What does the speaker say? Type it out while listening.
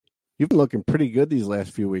You've been looking pretty good these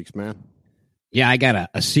last few weeks, man. Yeah, I got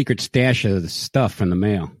a secret stash of the stuff from the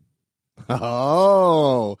mail.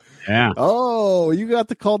 Oh. Yeah. Oh, you got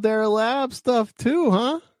the Caldera Lab stuff too,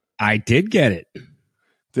 huh? I did get it.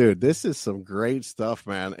 Dude, this is some great stuff,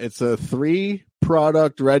 man. It's a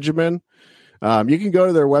 3-product regimen. You can go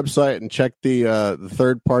to their website and check the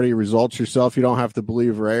third-party results yourself. You don't have to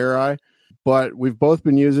believe Ray or I, but we've both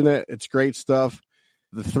been using it. It's great stuff.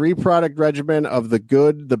 The 3-product regimen of the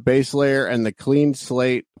good, the base layer, and the clean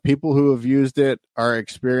slate. People who have used it are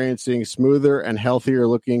experiencing smoother and healthier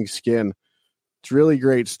looking skin. It's really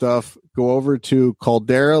great stuff. Go over to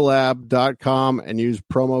calderalab.com and use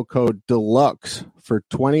promo code DELUXE for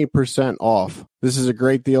 20% off. This is a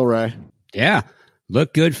great deal, Ray. Yeah.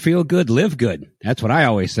 Look good, feel good, live good. That's what I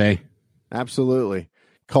always say. Absolutely.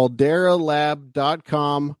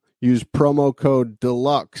 calderalab.com. Use promo code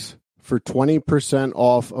DELUXE for 20%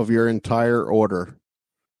 off of your entire order.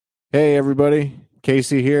 Hey, everybody.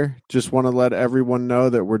 Casey here. Just want to let everyone know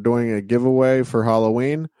that we're doing a giveaway for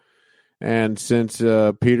Halloween. And since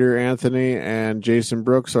Peter Anthony and Jason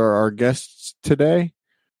Brooks are our guests today,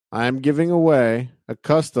 I'm giving away a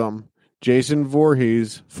custom Jason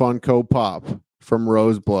Voorhees Funko Pop from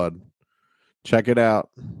Roseblood. Check it out.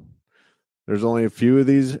 There's only a few of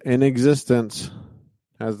these in existence.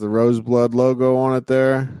 Has the Roseblood logo on it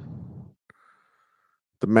there.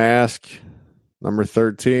 The mask, number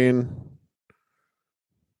 13.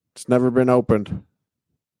 It's never been opened.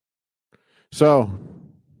 So,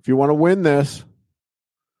 if you want to win this,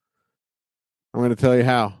 I'm going to tell you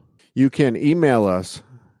how. You can email us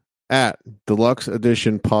at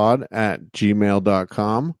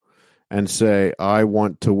deluxeeditionpod@gmail.com and say, I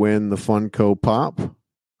want to win the Funko Pop.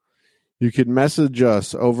 You can message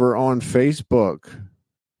us over on Facebook,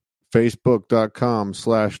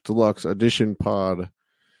 facebook.com/deluxeeditionpod.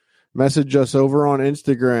 Message us over on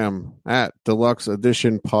Instagram at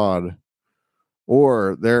deluxeeditionpod.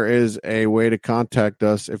 Or there is a way to contact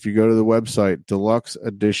us if you go to the website,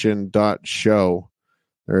 deluxeedition.show.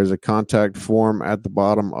 There is a contact form at the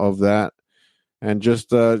bottom of that. And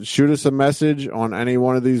just shoot us a message on any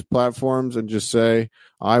one of these platforms and just say,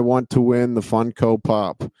 I want to win the Funko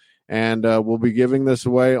Pop. And we'll be giving this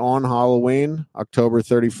away on Halloween, October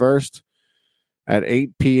 31st at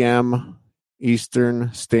 8 p.m.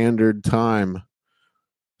 Eastern Standard Time.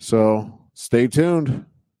 So stay tuned.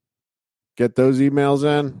 Get those emails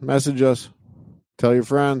in. Message us. Tell your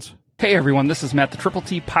friends. Hey everyone, this is Matt, the Triple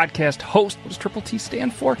T podcast host. What does Triple T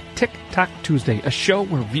stand for? TikTok Tuesday, a show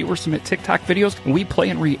where viewers submit TikTok videos and we play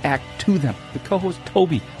and react to them. The co-host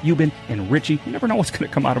Toby, Euban, and Richie. You never know what's going to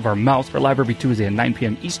come out of our mouths. We're live every Tuesday at 9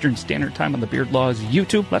 p.m. Eastern Standard Time on the Beard Laws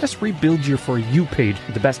YouTube. Let us rebuild your For You page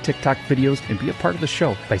with the best TikTok videos and be a part of the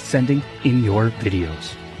show by sending in your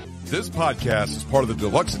videos. This podcast is part of the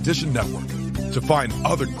Deluxe Edition Network. To find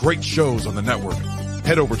other great shows on the network,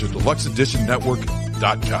 head over to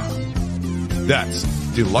deluxeeditionnetwork.com. That's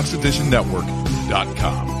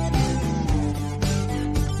deluxeeditionnetwork.com.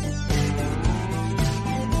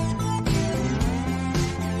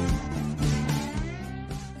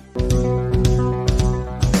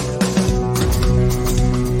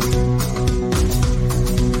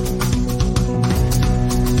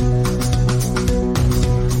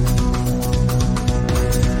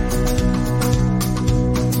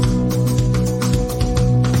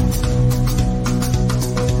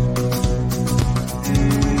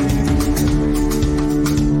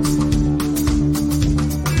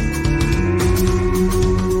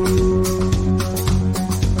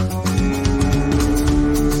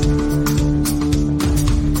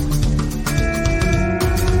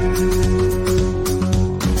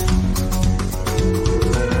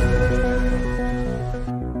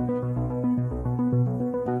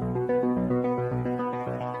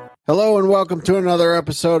 Hello and welcome to another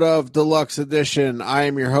episode of Deluxe Edition. I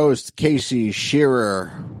am your host, Casey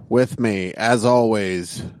Shearer. With me, as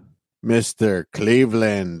always, Mr.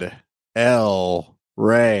 Cleveland L.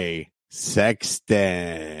 Ray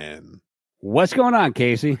Sexton. What's going on,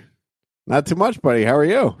 Casey? Not too much, buddy. How are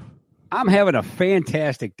you? I'm having a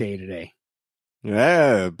fantastic day today.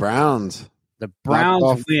 Yeah, Browns. The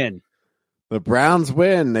Browns win. The Browns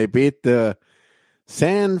win. They beat the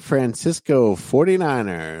San Francisco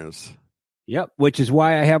 49ers. Yep, which is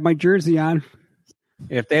why I have my jersey on.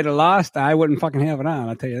 If they'd have lost, I wouldn't fucking have it on.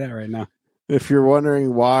 I'll tell you that right now. If you're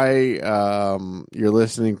wondering why you're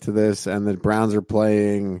listening to this and the Browns are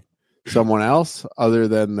playing someone else other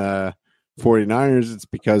than the 49ers, it's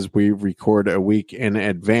because we record a week in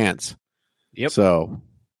advance. Yep. So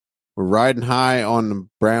we're riding high on the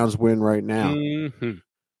Browns win right now. Mm-hmm.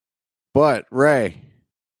 But, Ray,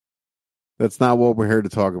 That's not what we're here to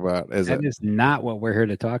talk about, is it? That is not what we're here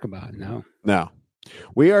to talk about. No. No.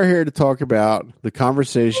 We are here to talk about the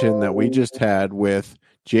conversation that we just had with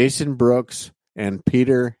Jason Brooks and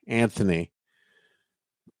Peter Anthony.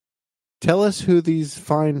 Tell us who these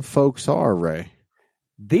fine folks are, Ray.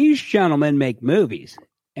 These gentlemen make movies,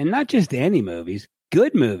 and not just any movies,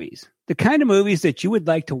 good movies. The kind of movies that you would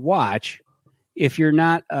like to watch if you're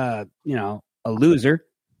not, a loser.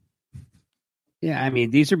 Yeah, I mean,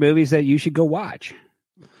 these are movies that you should go watch.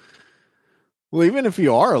 Well, even if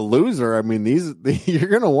you are a loser, I mean, you're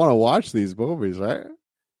going to want to watch these movies, right?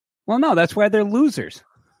 Well, no, that's why they're losers.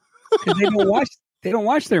 Because they don't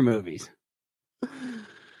watch their movies. All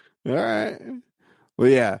right. Well,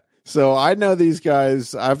 yeah. So I know these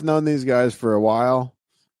guys. I've known these guys for a while.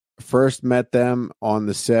 First met them on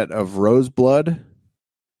the set of Roseblood,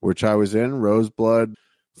 which I was in. Roseblood,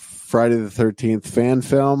 Friday the 13th fan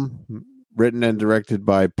film, written and directed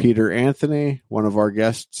by Peter Anthony, one of our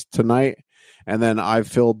guests tonight. And then I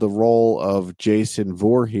filled the role of Jason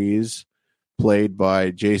Voorhees, played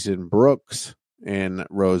by Jason Brooks in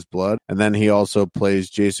Roseblood. And then he also plays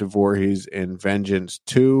Jason Voorhees in Vengeance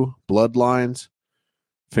 2, Bloodlines.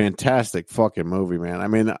 Fantastic fucking movie, man. I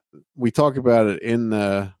mean, we talk about it in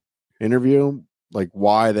the interview, like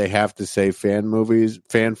why they have to say fan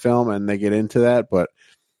film, and they get into that. But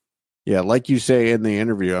yeah, like you say in the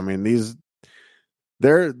interview, I mean,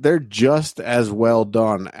 they're just as well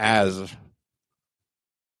done as,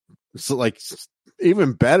 so like,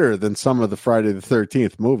 even better than some of the Friday the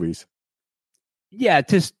 13th movies. Yeah, I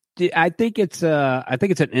think it's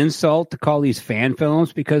an insult to call these fan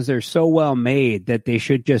films because they're so well made that they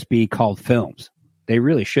should just be called films. They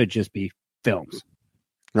really should just be films.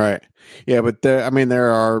 Right. Yeah, but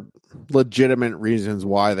there are legitimate reasons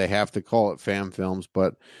why they have to call it fan films,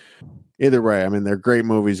 but either way, I mean, they're great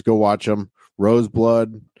movies. Go watch them.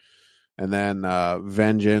 Roseblood, and then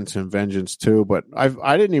Vengeance and Vengeance 2. But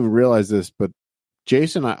I didn't even realize this, but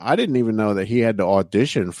Jason, I didn't even know that he had to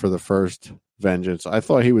audition for the first Vengeance. I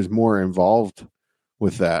thought he was more involved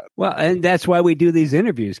with that. Well, and that's why we do these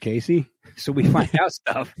interviews, Casey, so we find out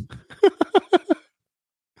stuff.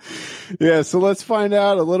 Yeah, so let's find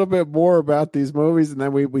out a little bit more about these movies, and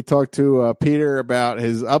then we talked to Peter about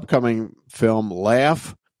his upcoming film,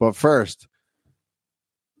 Laugh. But first,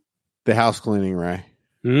 the house cleaning, Ray.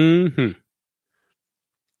 Mm-hmm.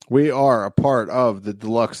 We are a part of the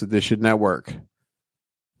Deluxe Edition Network.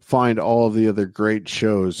 Find all of the other great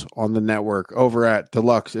shows on the network over at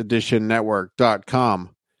deluxeeditionnetwork.com.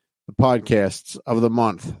 The podcasts of the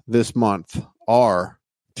month this month are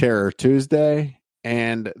Terror Tuesday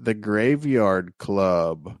and The Graveyard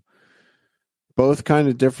Club. Both kind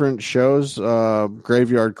of different shows.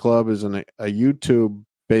 Graveyard Club is a YouTube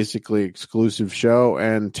basically exclusive show,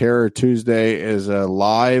 and Terror Tuesday is a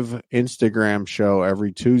live Instagram show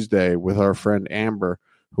every Tuesday with our friend Amber,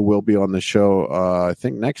 who will be on the show, I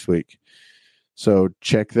think, next week. So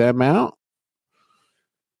check them out.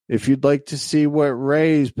 If you'd like to see what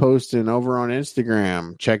Ray's posting over on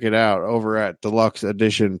Instagram, check it out over at Deluxe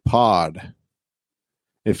Edition Pod.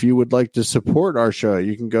 If you would like to support our show,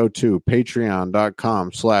 you can go to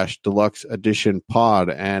patreon.com/Deluxe Edition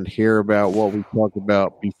Pod and hear about what we talk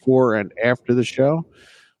about before and after the show.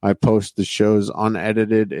 I post the shows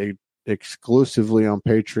unedited exclusively on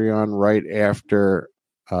Patreon right after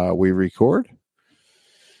we record.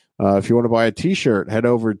 If you want to buy a t-shirt, head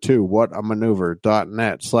over to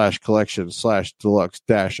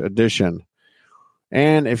whatamaneuver.net/collection/deluxe-edition.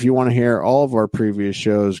 And if you want to hear all of our previous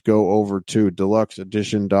shows, go over to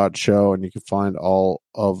deluxeedition.show and you can find all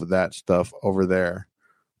of that stuff over there.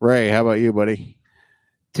 Ray, how about you, buddy?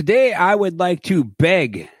 Today, I would like to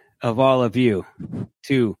beg of all of you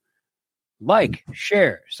to like,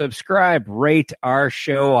 share, subscribe, rate our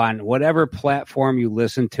show on whatever platform you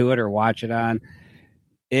listen to it or watch it on.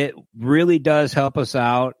 It really does help us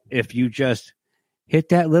out if you just hit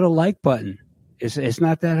that little like button. It's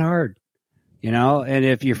not that hard, and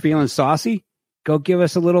if you're feeling saucy, go give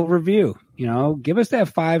us a little review. Give us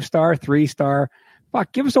that 5-star, 3-star.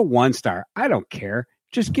 Fuck, give us a 1-star. I don't care.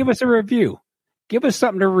 Just give us a review. Give us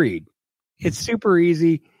something to read. It's super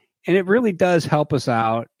easy, and it really does help us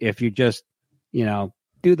out if you just, do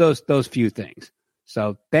those few things.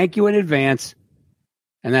 So thank you in advance,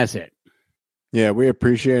 and that's it. Yeah, we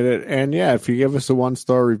appreciate it. And yeah, if you give us a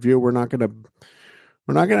 1-star review, we're not gonna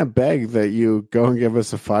beg that you go and give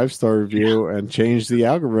us a 5-star review and change the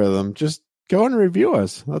algorithm. Just go and review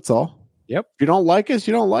us. That's all. Yep. If you don't like us,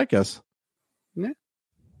 you don't like us. Yeah.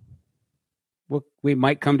 Well, we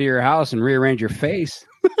might come to your house and rearrange your face.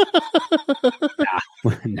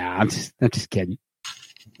 Nah, I'm just kidding.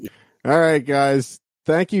 All right, guys.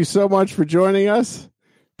 thank you so much for joining us,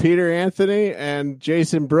 Peter Anthony and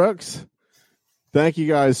Jason Brooks. Thank you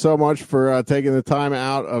guys so much for taking the time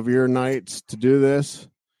out of your nights to do this.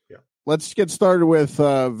 Yeah. Let's get started with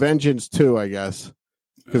Vengeance 2, I guess,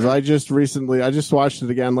 because I just watched it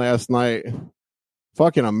again last night.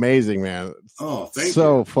 Fucking amazing, man. Oh, thank you.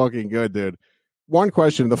 So fucking good, dude. One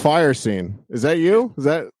question, the fire scene. Is that you?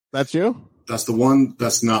 That's you? That's the one.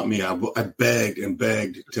 That's not me. I begged and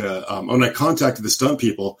begged to, when I contacted the stunt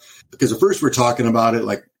people, because at first we're talking about it,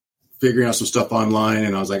 like figuring out some stuff online.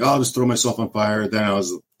 And I was like, oh, I'll just throw myself on fire. Then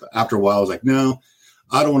after a while, I was like, no,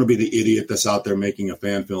 I don't want to be the idiot that's out there making a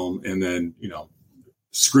fan film and then,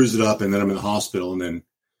 screws it up. And then I'm in the hospital. And then,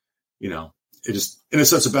 it just, and it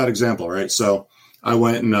sets a bad example. Right. So I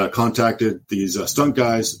went and contacted these stunt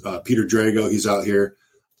guys, Peter Drago. He's out here,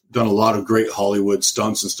 done a lot of great Hollywood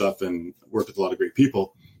stunts and stuff, and worked with a lot of great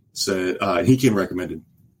people. Said, and he came recommended.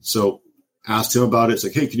 So asked him about it. It's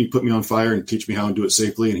like, hey, can you put me on fire and teach me how to do it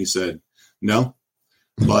safely? And he said, no,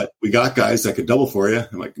 but we got guys that could double for you.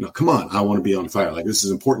 I'm like, no, come on. I want to be on fire. Like, this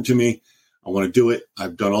is important to me. I want to do it.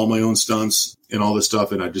 I've done all my own stunts and all this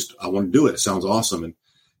stuff. And I want to do it. It sounds awesome. And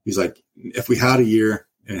he's like, if we had a year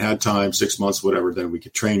and had time, 6 months, whatever, then we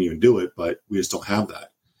could train you and do it. But we just don't have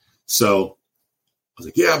that. So I was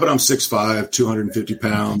like, yeah, but I'm 6'5", 250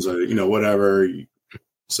 pounds, or, whatever.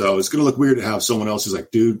 So it's going to look weird to have someone else who's like,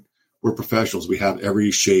 dude, we're professionals. We have every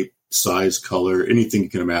shape, size, color, anything you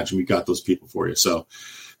can imagine. We got those people for you. So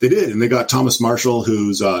they did. And they got Thomas Marshall,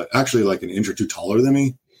 who's actually like an inch or two taller than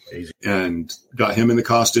me, and got him in the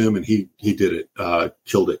costume. And he did it,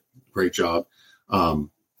 killed it. Great job.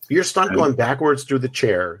 Your stunt going backwards through the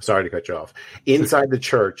chair, sorry to cut you off, inside the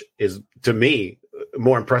church is, to me,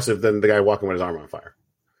 more impressive than the guy walking with his arm on fire.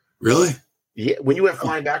 Really? Yeah. When you went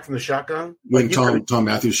flying back from the shotgun. When Tom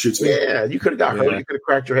Matthews shoots me? Yeah, you could have got hurt. You could have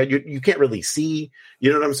cracked your head. You can't really see.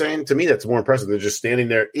 You know what I'm saying? To me, that's more impressive than just standing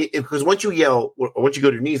there. Because once you yell, or once you go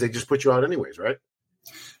to your knees, they just put you out anyways, right?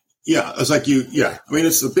 Yeah, it's like I mean,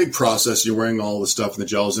 it's a big process. You're wearing all the stuff and the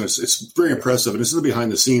gels, and it's very impressive. And this is the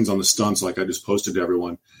behind the scenes on the stunts, like I just posted to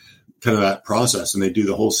everyone, kind of that process. And they do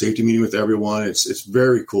the whole safety meeting with everyone. It's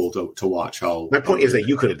very cool to watch how. My point is that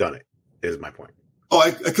you could have done it, is my point. Oh,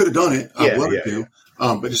 I could have done it. I would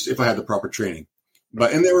have but just if I had the proper training.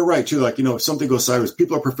 And they were right, too. Like, if something goes sideways,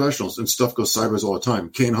 people are professionals and stuff goes sideways all the time.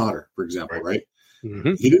 Kane Hodder, for example, right?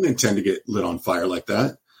 Mm-hmm. He didn't intend to get lit on fire like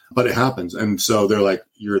that. But it happens. And so they're like,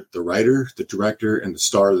 you're the writer, the director, and the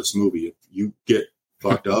star of this movie. If you get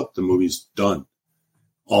fucked up, the movie's done.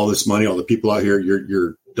 All this money, all the people out here,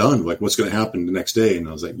 you're done. Like, what's going to happen the next day? And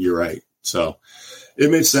I was like, you're right. So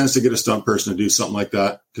it made sense to get a stunt person to do something like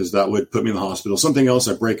that, because that would put me in the hospital. Something else,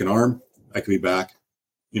 I break an arm, I could be back,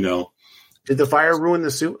 Did the fire ruin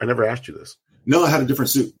the suit? I never asked you this. No, I had a different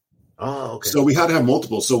suit. Oh, okay. So we had to have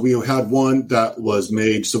multiple. So we had one that was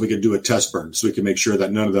made so we could do a test burn, so we could make sure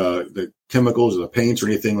that none of the chemicals or the paints or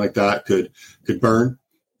anything like that could burn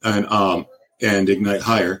and ignite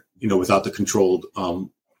higher, without the controlled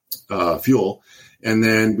fuel. And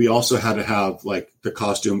then we also had to have like the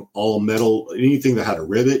costume all metal. Anything that had a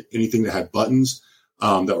rivet, anything that had buttons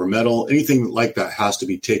that were metal, anything like that has to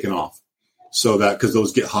be taken off, so that because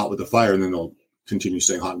those get hot with the fire and then they'll continue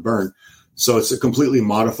staying hot and burn. So it's a completely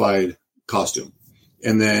modified costume.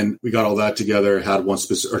 And then we got all that together, had one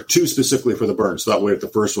specific or two specifically for the burn. So that way, if the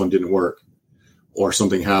first one didn't work or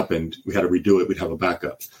something happened, we had to redo it. We'd have a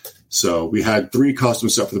backup. So we had 3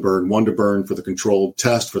 costumes set for the burn, one to burn for the controlled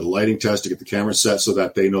test, for the lighting test, to get the camera set so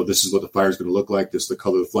that they know this is what the fire is going to look like. This is the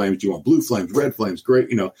color of the flames. Do you want blue flames, red flames, great,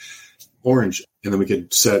 orange? And then we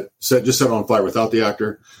could set it on fire without the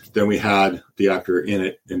actor. Then we had the actor in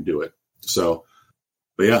it and do it. So,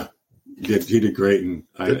 but yeah. He did great, and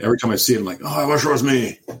every time I see him, I'm like, I wish it was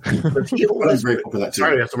me. I'm grateful for that too.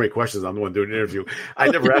 Sorry, I have so many questions. I'm the one doing the interview. I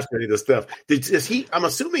never asked any of this stuff. I'm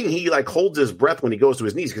assuming he like holds his breath when he goes to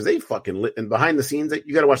his knees, because they fucking lit. And behind the scenes,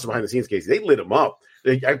 you got to watch the behind the scenes, Casey. They lit him up.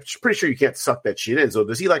 I'm pretty sure you can't suck that shit in. So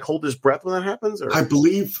does he like hold his breath when that happens? Or? I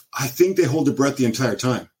think they hold their breath the entire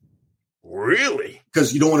time. Really?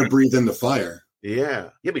 Because you don't want to breathe in the fire. Yeah.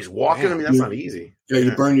 But he's walking. I mean, that's not easy. Yeah,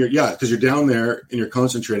 you burn because you're down there and you're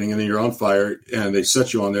concentrating, and then you're on fire, and they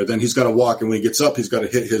set you on there. Then he's got to walk, and when he gets up, he's got to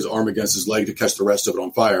hit his arm against his leg to catch the rest of it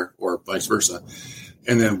on fire, or vice versa,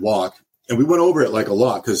 and then walk. And we went over it like a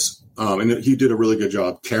lot, because and he did a really good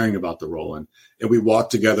job caring about the role. And we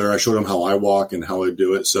walked together. I showed him how I walk and how I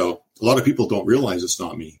do it. So a lot of people don't realize it's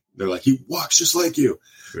not me. They're like, he walks just like you.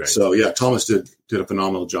 Right. So yeah, Thomas did a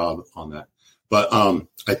phenomenal job on that. But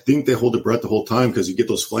I think they hold the breath the whole time, because you get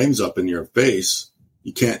those flames up in your face.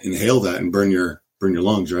 You can't inhale that and burn your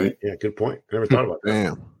lungs, right? Yeah, good point. I never thought about that.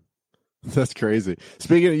 Damn. That's crazy.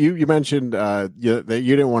 Speaking of, you mentioned that you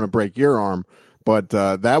didn't want to break your arm, but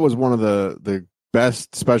that was one of the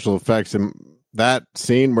best special effects in that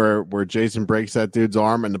scene where Jason breaks that dude's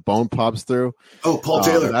arm and the bone pops through. Oh, Paul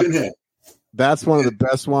Taylor, Pinhead. That's one of the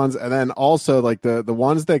best ones. And then also like the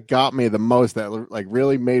ones that got me the most, that like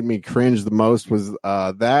really made me cringe the most, was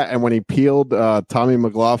that, and when he peeled Tommy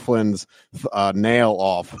McLaughlin's nail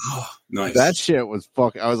off. Oh, nice. That shit was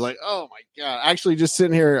fucking. I was like, oh my god. Actually, just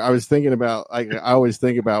sitting here, I was thinking about, like, I always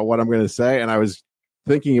think about what I'm going to say, and I was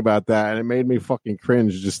thinking about that, and it made me fucking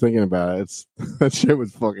cringe just thinking about it. That shit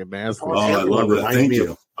was fucking nasty. Oh, I love that. Thank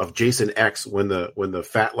you. Of Jason X when the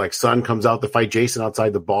fat like son comes out to fight Jason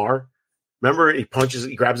outside the bar. Remember, he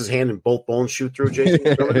grabs his hand and both bones shoot through Jason.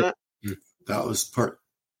 Remember that? That was part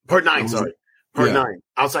 9. Sorry, part 9.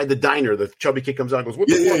 Outside the diner, the chubby kid comes out and goes, "What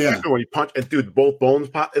the fuck are you doing?" He punched, and dude, both bones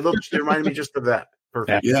pop. It reminded me just of that.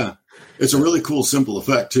 Perfect. Yeah, it's a really cool, simple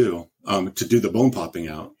effect too. To do the bone popping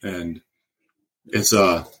out, and it's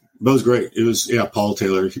it was great. It was Paul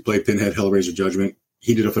Taylor. He played Pinhead, Hellraiser Judgment.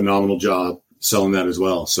 He did a phenomenal job selling that as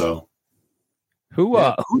well. So, who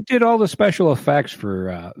did all the special effects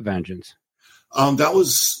for Vengeance? That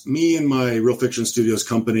was me and my Real Fiction Studios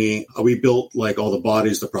company. We built like all the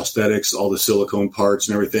bodies, the prosthetics, all the silicone parts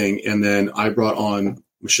and everything. And then I brought on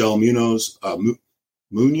Michelle Munoz, and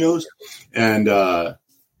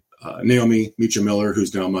Naomi Meacher Miller,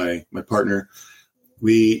 who's now my partner.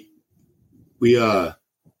 We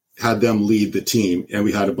had them lead the team, and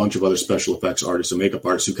we had a bunch of other special effects artists and makeup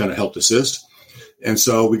artists who kind of helped assist. And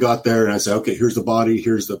so we got there, and I said, okay, here's the body,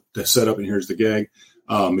 here's the setup, and here's the gag.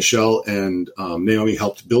 Michelle and Naomi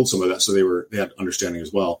helped build some of that, so they had understanding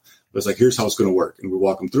as well. But it's like, here's how it's going to work, and we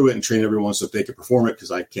walk them through it and train everyone so that they could perform it,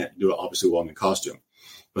 because I can't do it obviously while I'm in costume.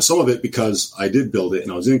 But some of it, because I did build it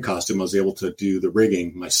and I was in costume, I was able to do the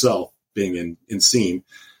rigging myself, being in scene,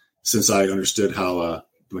 since I understood how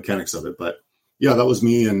the mechanics of it. But yeah, that was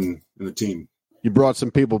me and the team. You brought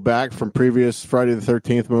some people back from previous Friday the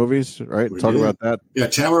 13th movies, right? Talk about that. Yeah,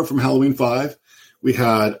 Tamara from Halloween 5. We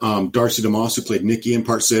had Darcy DeMoss, who played Nikki in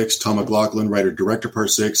Part 6. Tom McLaughlin, writer-director,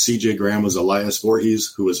 Part 6. C.J. Graham was Elias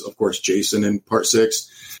Voorhees, who was, of course, Jason in Part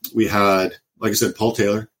 6. We had, like I said, Paul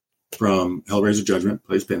Taylor from Hellraiser Judgment,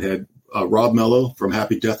 plays Pinhead. Rob Mello from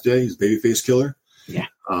Happy Death Day, he's Babyface Killer. Yeah.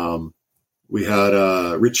 We had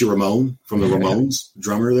Richie Ramone from the Ramones,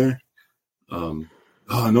 drummer there.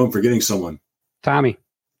 I know I'm forgetting someone. Tom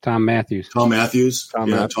Matthews. Tom Matthews,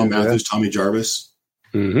 Tommy Jarvis.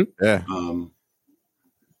 Mm-hmm. Yeah.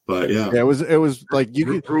 But yeah, it was like you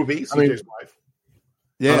could. Ruby, CJ's wife.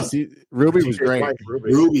 Yeah, Ruby was great.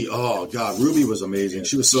 Ruby, oh god, Ruby was amazing.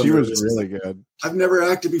 She was so nervous. Was really good. I've never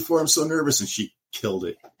acted before. I'm so nervous, and she killed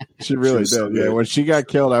it. She really did. So yeah, when she got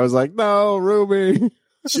killed, I was like, no, Ruby.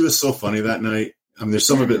 She was so funny that night. I mean, there's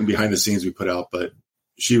some of it in behind the scenes we put out, but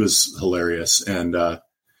she was hilarious, and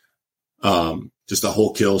just the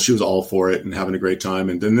whole kill. She was all for it and having a great time.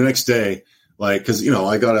 And then the next day, like, because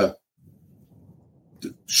I gotta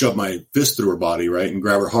shove my fist through her body, right, and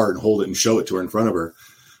grab her heart and hold it and show it to her in front of her.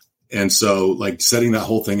 And so, like, setting that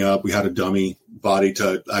whole thing up, we had a dummy body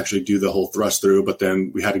to actually do the whole thrust through, but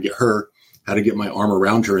then we had to get my arm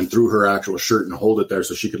around her and through her actual shirt and hold it there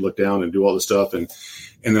so she could look down and do all the stuff. And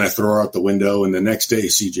then I throw her out the window. And the next day,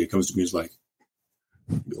 CJ comes to me, he's like,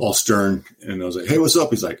 all stern. And I was like, hey, what's up?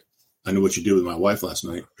 He's like, I knew what you did with my wife last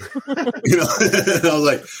night. And I was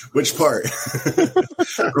like, which part?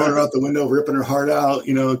 Throwing her out the window, ripping her heart out,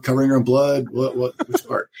 covering her in blood. Which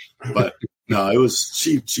part? But no, it was,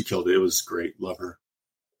 she killed it. It was great. Love her.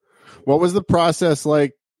 What was the process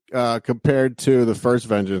like compared to the first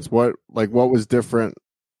Vengeance? What was different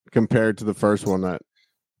compared to the first one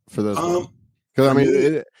for this one? Because I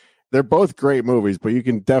mean, they're both great movies, but you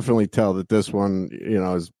can definitely tell that this one,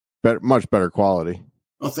 is much better quality.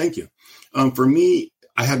 Oh, thank you. For me,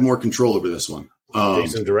 I had more control over this one.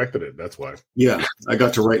 Jason directed it. That's why. Yeah, I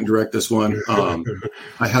got to write and direct this one.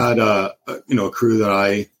 I had a crew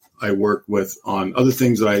that I work with on other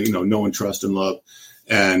things that I know and trust and love,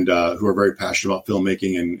 and who are very passionate about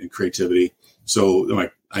filmmaking and creativity. So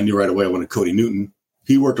I knew right away I wanted Cody Newton.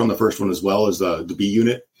 He worked on the first one as well as the B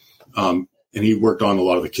unit, and he worked on a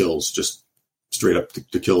lot of the kills, just straight up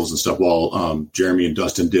the kills and stuff, while Jeremy and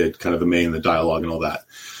Dustin did kind of the main, the dialogue and all that.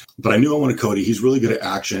 But I knew I wanted Cody. He's really good at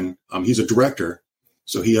action. He's a director,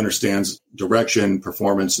 so he understands direction,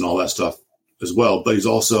 performance, and all that stuff as well. But he's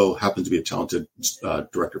also happens to be a talented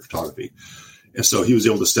director of photography. And so he was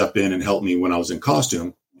able to step in and help me when I was in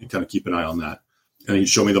costume and kind of keep an eye on that. And he'd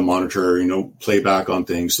show me the monitor, play back on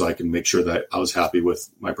things so I can make sure that I was happy with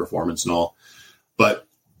my performance and all. But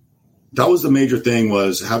that was the major thing,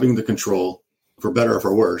 was having the control, for better or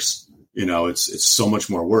for worse, It's so much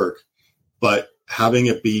more work, but having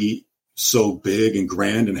it be so big and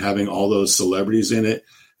grand and having all those celebrities in it,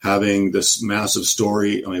 having this massive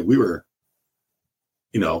story. I mean, we were,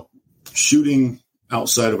 shooting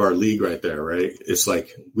outside of our league right there, right? It's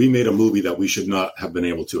like we made a movie that we should not have been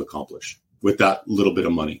able to accomplish with that little bit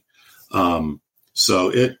of money. So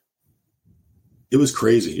it was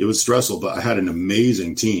crazy. It was stressful, but I had an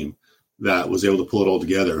amazing team that was able to pull it all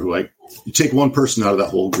together. You take one person out of that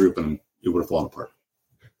whole group and it would have fallen apart.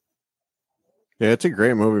 Yeah, it's a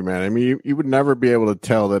great movie, man. I mean, you would never be able to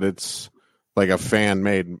tell that it's like a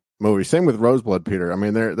fan-made movie. Same with Roseblood, Peter. I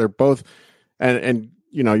mean, they're both, and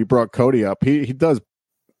you brought Cody up. He does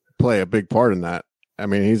play a big part in that. I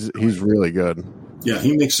mean, he's really good. Yeah,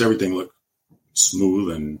 he makes everything look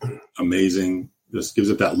smooth and amazing. Just gives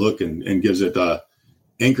it that look and gives it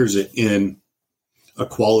anchors it in a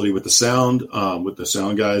quality with the sound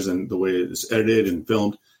guys and the way it's edited and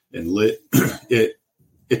filmed and lit.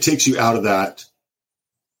 It takes you out of that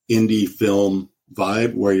indie film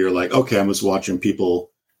vibe where you're like, okay, I'm just watching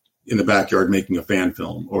people in the backyard making a fan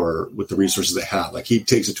film or with the resources they have. Like he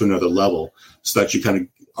takes it to another level so that you kind of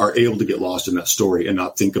are able to get lost in that story and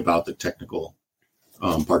not think about the technical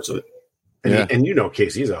parts of it. And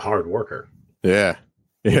Casey's a hard worker. Yeah.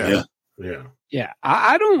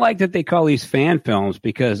 I don't like that they call these fan films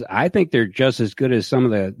because I think they're just as good as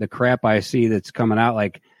some of the crap I see that's coming out.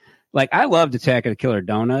 Like I loved Attack of the Killer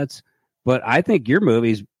Donuts, but I think your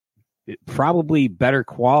movie's probably better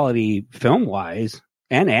quality film wise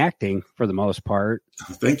and acting for the most part.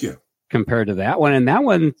 Thank you. Compared to that one, and that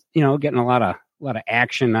one, getting a lot of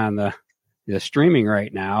action on the streaming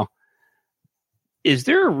right now. Is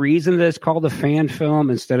there a reason that it's called a fan film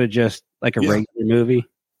instead of just like a regular movie?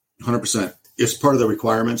 100%. It's part of the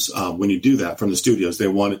requirements. When you do that from the studios, they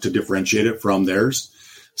want it to differentiate it from theirs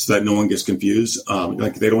so that no one gets confused.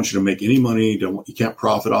 Like they don't want you to make any money. You can't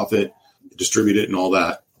profit off it, distribute it and all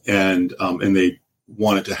that. And they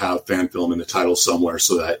want it to have fan film in the title somewhere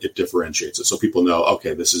so that it differentiates it. So people know,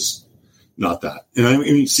 okay, this is not that. And I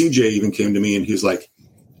mean, CJ even came to me and he was like,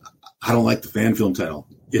 I don't like the fan film title.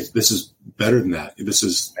 This is better than that. This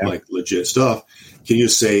is like legit stuff. Can you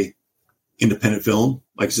say independent film?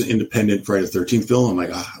 Like it's an independent Friday the 13th film. I'm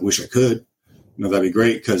like, I wish I could. That'd be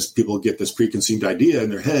great because people get this preconceived idea in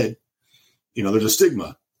their head. There's a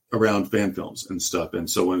stigma around fan films and stuff. And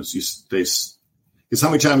so when because how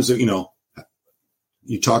many times,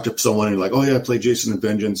 you talk to someone and you're like, oh yeah, I played Jason and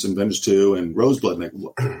Vengeance 2 and Roseblood. And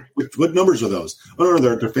like, what numbers are those? Oh no,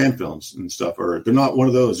 they're fan films and stuff, or they're not one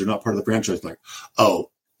of those. They're not part of the franchise. I'm like, oh,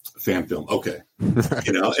 fan film. Okay. And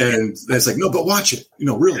it's like, no, but watch it.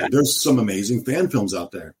 Really, there's some amazing fan films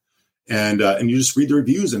out there. And you just read the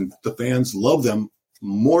reviews and the fans love them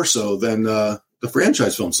more so than the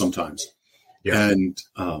franchise films sometimes. Yeah. And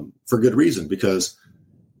for good reason, because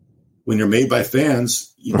when you're made by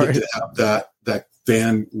fans, you get to have that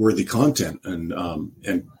fan worthy content and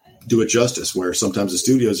do it justice, where sometimes the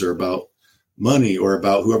studios are about money or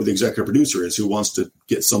about whoever the executive producer is who wants to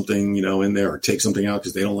get something, in there or take something out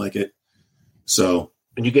because they don't like it. So,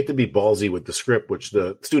 and you get to be ballsy with the script, which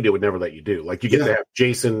the studio would never let you do. Like you get to have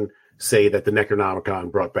Jason say that the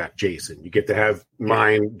Necronomicon brought back Jason. You get to have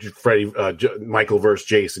Freddie, Michael versus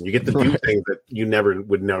Jason. You get to do things that you never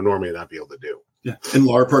would normally not be able to do. Yeah. And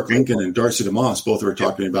Laura Park Lincoln and Darcy DeMoss both were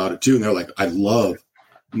talking about it too. And they're like, I love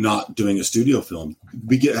not doing a studio film.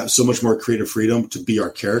 We have so much more creative freedom to be our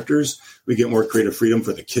characters. We get more creative freedom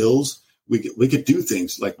for the kills. We could do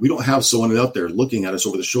things like we don't have someone out there looking at us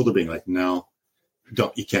over the shoulder being like, no,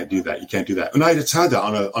 you can't do that. You can't do that. And I just had that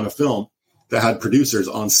on a film that had producers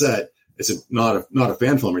on set. It's not a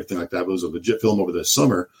fan film or anything like that. But it was a legit film over the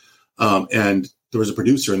summer. And there was a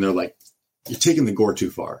producer and they're like, you're taking the gore too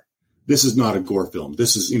far. This is not a gore film.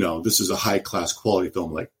 This is a high class quality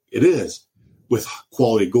film. Like it is with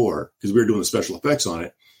quality gore because we were doing the special effects on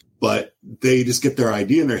it, but they just get their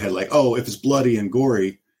idea in their head. Like, oh, if it's bloody and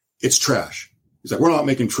gory, it's trash. He's like, we're not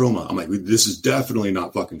making Trauma. I'm like, this is definitely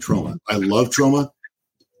not fucking Trauma. I love Trauma.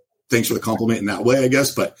 Thanks for the compliment in that way, I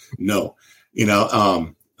guess, but no,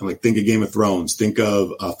 I'm like, think of Game of Thrones, think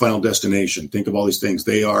of Final Destination, think of all these things.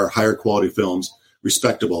 They are higher quality films,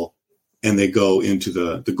 respectable, and they go into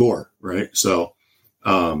the gore, right? So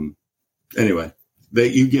anyway,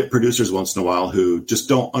 you get producers once in a while who just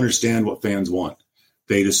don't understand what fans want.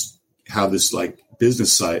 They just have this like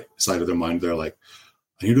business side of their mind. They're like,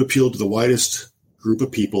 I need to appeal to the widest group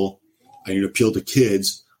of people. I need to appeal to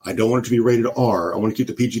kids. I don't want it to be rated R. I want to keep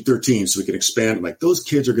the PG-13 so we can expand. I'm like, those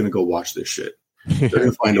kids are going to go watch this shit. They're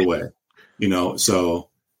going to find a way, so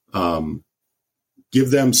give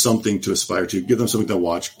them something to aspire to, give them something to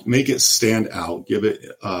watch, make it stand out, give it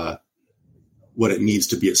what it needs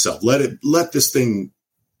to be itself. Let this thing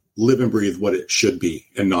live and breathe what it should be,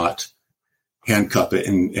 and not handcuff it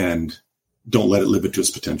and don't let it live it to its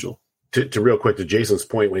potential. To real quick, to Jason's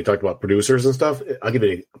point, when he talked about producers and stuff, I'll give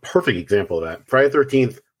you a perfect example of that. Friday the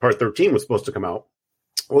 13th, part 13 was supposed to come out.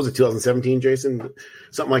 What was it, 2017, Jason?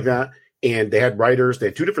 Something like that. And they had writers. They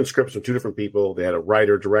had 2 different scripts from 2 different people. They had a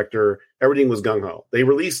writer, director. Everything was gung-ho. They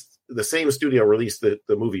released, the same studio released the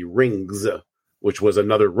movie Rings, which was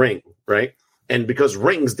another ring, right? And because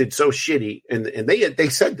Rings did so shitty, and they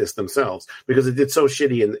said this themselves, because it did so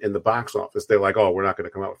shitty in the box office, they're like, oh, we're not going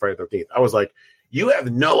to come out with Friday the 13th. I was like, you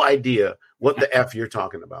have no idea what the F you're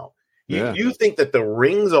talking about. You think that the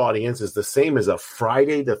Rings audience is the same as a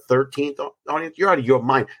Friday the 13th audience? You're out of your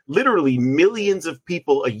mind. Literally millions of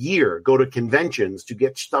people a year go to conventions to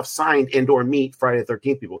get stuff signed and or meet Friday the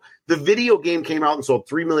 13th people. The video game came out and sold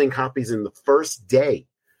 3 million copies in the first day.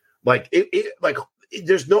 Like,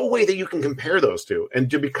 there's no way that you can compare those two. And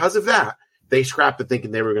because of that, they scrapped it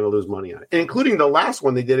thinking they were going to lose money on it. And including the last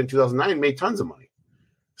one they did in 2009 made tons of money.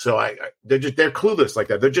 So they're clueless like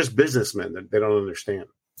that. They're just businessmen. They don't understand.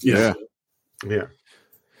 Yeah.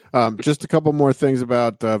 Yeah. Just a couple more things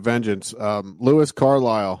about Vengeance. Lewis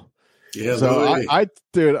Carlisle. Yeah. So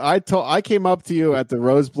I came up to you at the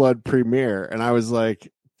Roseblood premiere, and I was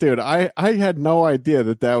like, dude, I had no idea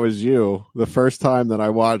that was you the first time that I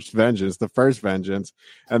watched Vengeance, the first Vengeance,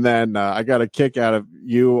 and then I got a kick out of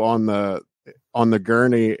you on the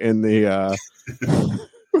gurney in the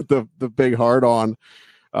with the big heart on.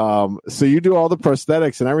 So you do all the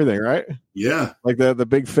prosthetics and everything, right? Yeah. Like the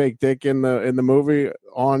big fake dick in the movie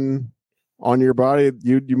on your body.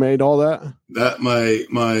 You made all that? That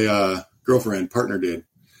my girlfriend partner did.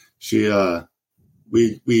 She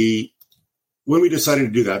we when we decided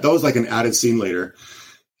to do that was like an added scene later.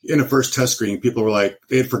 In the first test screen, people were like,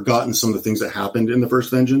 they had forgotten some of the things that happened in the first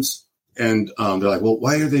Vengeance. And they're like, well,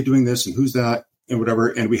 why are they doing this? And who's that? And whatever.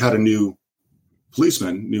 And we had a new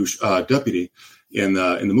policeman, new deputy in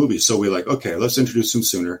the movie. So we're like, okay, let's introduce him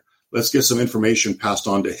sooner. Let's get some information passed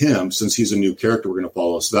on to him, since he's a new character we're going to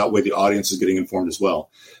follow. So that way the audience is getting informed as well.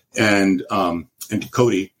 And to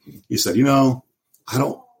Cody, he said,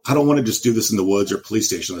 I don't want to just do this in the woods or police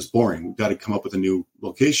station. That's boring. We've got to come up with a new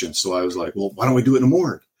location. So I was like, well, why don't we do it in a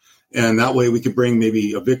morgue? And that way we could bring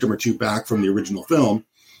maybe a victim or 2 back from the original film,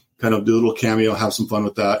 kind of do a little cameo, have some fun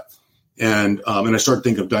with that. And I started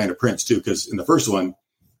thinking of Diana Prince too, because in the first one,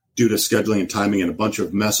 due to scheduling and timing and a bunch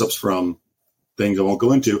of mess ups from things I won't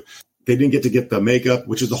go into, they didn't get to get the makeup,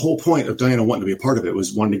 which is the whole point of Diana wanting to be a part of it,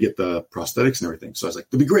 was wanting to get the prosthetics and everything. So I was like,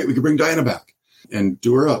 it'd be great. We could bring Diana back and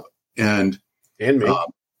do her up. And me.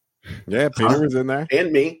 Yeah, Peter was in there.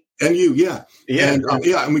 And me. And you, yeah. Yeah.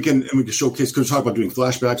 And we can showcase, because we're talking about doing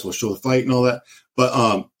flashbacks, we'll show the fight and all that.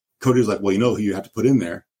 But Cody was like, well, who you have to put in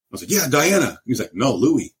there? I was like, yeah, Diana. He's like, no,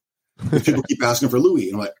 Louis. People keep asking for Louis.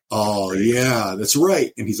 And I'm like, oh, yeah, that's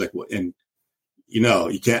right. And he's like, what? And,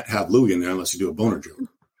 you can't have Louis in there unless you do a boner joke.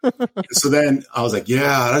 So then I was like,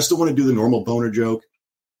 yeah, I still want to do the normal boner joke.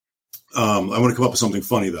 I want to come up with something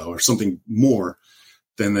funny, though, or something more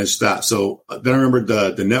than just that. So then I remembered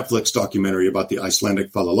the Netflix documentary about the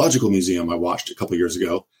Icelandic Phallological Museum I watched a couple of years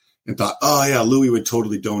ago, and thought, oh, yeah, Louis would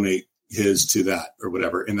totally donate his to that or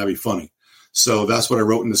whatever, and that'd be funny. So that's what I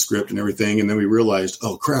wrote in the script and everything. And then we realized,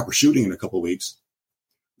 oh, crap, we're shooting in a couple of weeks.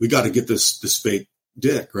 We got to get this fake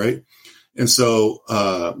dick, right? And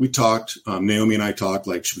so we talked, Naomi and I talked,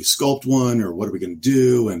 like, should we sculpt one, or what are we going to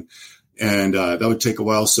do? And that would take a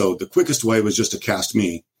while. So the quickest way was just to cast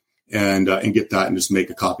me and get that and just make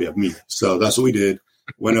a copy of me. So that's what we did.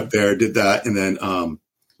 Went up there, did that. And then and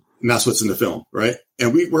that's what's in the film, right?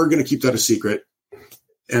 And we're going to keep that a secret.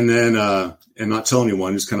 And then and not tell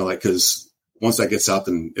anyone, just kind of like, because once that gets out,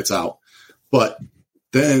 then it's out. But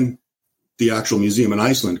then the actual museum in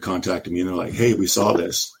Iceland contacted me, and they're like, hey, we saw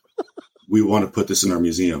this. We want to put this in our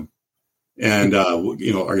museum. And, are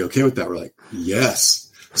you okay with that? We're like, yes.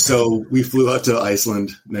 So we flew out to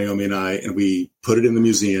Iceland, Naomi and I, and we put it in the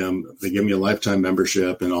museum. They gave me a lifetime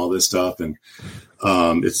membership and all this stuff. And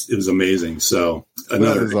it was amazing. So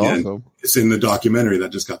awesome. It's in the documentary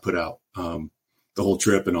that just got put out, the whole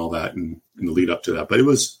trip and all that, and the lead up to that. But it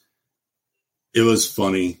was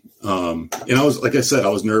funny. And I was, like I said, I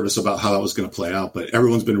was nervous about how that was going to play out, but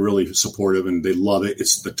everyone's been really supportive and they love it.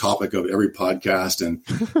 It's the topic of every podcast and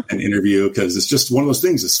an interview, because it's just one of those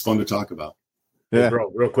things. It's fun to talk about. Yeah.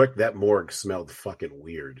 Bro, real quick, that morgue smelled fucking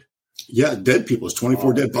weird. Yeah, dead people. There's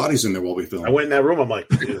 24 dead bodies in there while we filmed. I went in that room. I'm like,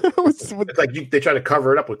 it's like they try to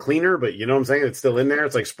cover it up with cleaner, but you know what I'm saying? It's still in there.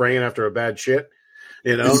 It's like spraying after a bad shit.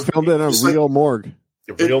 It's filmed in a real morgue.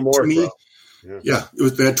 A real morgue, bro. Yeah,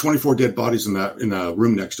 they had 24 dead bodies in a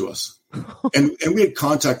room next to us, and we had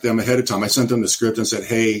contacted them ahead of time. I sent them the script and said,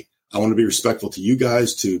 "Hey, I want to be respectful to you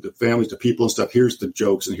guys, to the families, to people and stuff. Here's the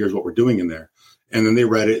jokes, and here's what we're doing in there." And then they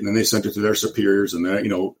read it, and then they sent it to their superiors, and then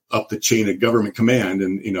up the chain of government command,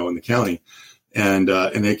 and in the county, and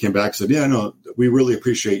they came back and said, "Yeah, no, we really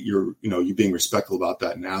appreciate you being respectful about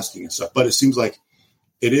that and asking and stuff." But it seems like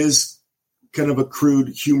it is kind of a crude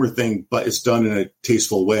humor thing, but it's done in a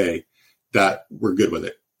tasteful way that we're good with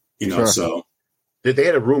it, Sure. So they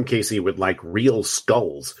had a room, Casey, with like real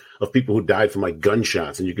skulls of people who died from like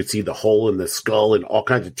gunshots, and you could see the hole in the skull and all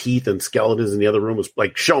kinds of teeth and skeletons in the other room was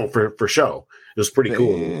like shown for show. It was pretty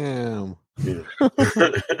cool. Damn. Yeah.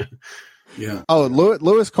 yeah. Oh,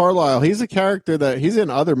 Lewis Carlisle. He's a character that he's in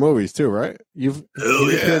other movies too, right? He's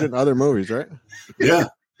appeared in other movies, right? Yeah.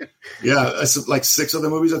 It's like 6 other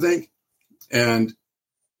movies, I think. And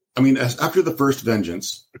I mean, after the first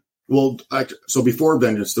Vengeance, so before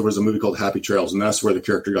Vengeance, there was a movie called Happy Trails, and that's where the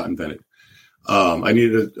character got invented. I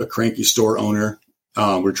needed a cranky store owner.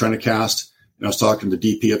 We're trying to cast, and I was talking to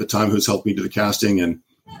the DP at the time who's helped me do the casting, and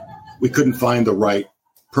we couldn't find the right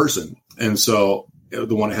person. And so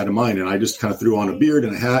the one I had in mind, and I just kind of threw on a beard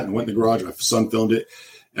and a hat and went in the garage. My son filmed it,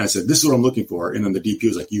 and I said, "This is what I'm looking for." And then the DP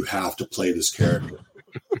was like, "You have to play this character.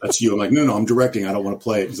 That's you." I'm like, No, I'm directing. I don't want to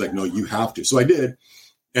play it. He's like, "No, you have to." So I did.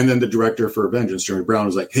 And then the director for Vengeance, Jeremy Brown,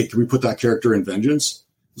 was like, "Hey, can we put that character in Vengeance?"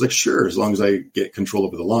 I was like, "Sure, as long as I get control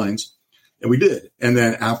over the lines." And we did. And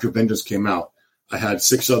then after Vengeance came out, I had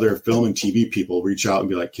 6 other film and TV people reach out and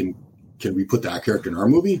be like, can we put that character in our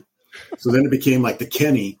movie? So then it became like the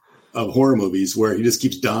Kenny of horror movies, where he just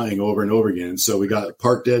keeps dying over and over again. So we got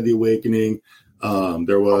Park Dead, The Awakening.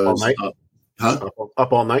 There was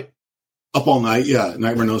Up All Night. Up All Night, yeah.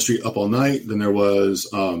 Nightmare on Elm Street, Up All Night. Then there was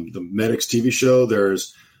the Medics TV show.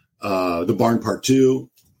 There's The Barn Part 2,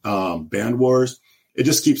 Band Wars. It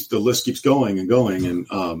just the list keeps going and going.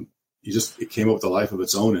 And it came up with a life of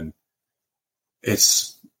its own. And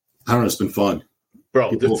it's been fun.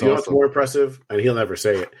 Bro, you know what's more impressive? And he'll never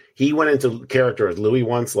say it. He went into character as Louis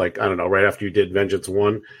once, like, I don't know, right after you did Vengeance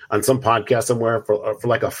 1 on some podcast somewhere for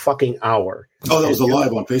like a fucking hour. Oh, that was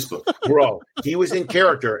live on Facebook. Bro, he was in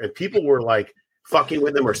character, and people were like fucking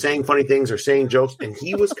with him or saying funny things or saying jokes, and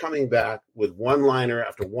he was coming back with one-liner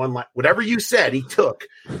after one-line. Whatever you said, he took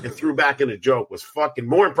and threw back in a joke. Was fucking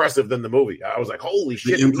more impressive than the movie. I was like, holy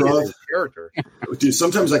shit, the improv, he is a character. Dude,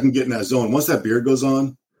 sometimes I can get in that zone. Once that beard goes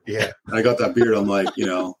on, yeah, I got that beard. I'm like, I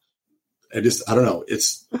don't know.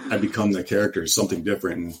 I become the character, something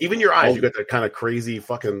different. Even your eyes, you got that kind of crazy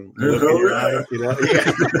fucking look in your eyes,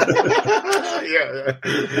 Yeah.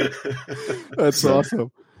 That's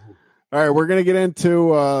awesome. All right, we're gonna get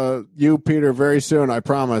into you, Peter, very soon. I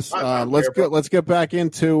promise. Let's get back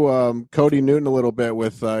into Cody Newton a little bit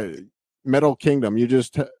with Metal Kingdom. You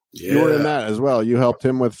were in that as well. You helped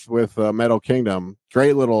him with Metal Kingdom.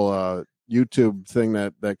 Great little YouTube thing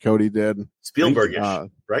that Cody did. Spielbergish,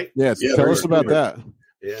 right? Yeah, tell us about that.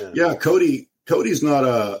 Yeah. Cody's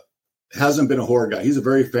hasn't been a horror guy. He's a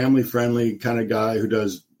very family friendly kind of guy who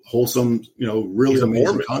does wholesome, really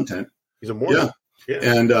amazing content. He's a Mormon. Yeah.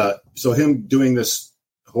 And so him doing this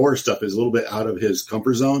horror stuff is a little bit out of his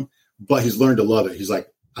comfort zone, but he's learned to love it. He's like,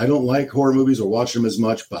 I don't like horror movies or watch them as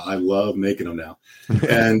much, but I love making them now.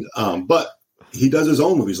 And but he does his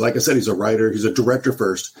own movies. Like I said, he's a writer. He's a director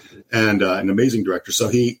first, and an amazing director. So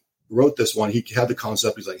he wrote this one. He had the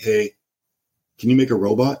concept. He's like, "Hey, can you make a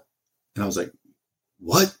robot?" And I was like,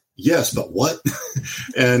 "What? Yes, but what?"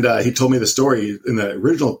 And he told me the story. In the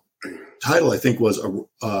original title, I think, was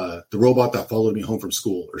the robot that followed me home from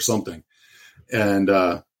school or something. And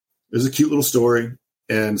it was a cute little story.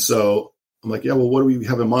 And so I'm like, "Yeah, well, what do we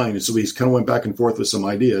have in mind?" And so we kind of went back and forth with some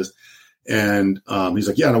ideas. And he's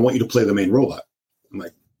like, "Yeah, and I want you to play the main robot." I'm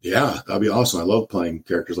like, "Yeah, that'd be awesome. I love playing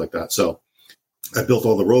characters like that." So I built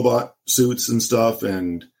all the robot suits and stuff,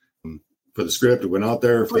 and for the script, it went out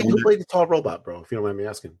there. Who played the tall robot, bro? If you don't mind me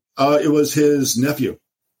asking. It was his nephew.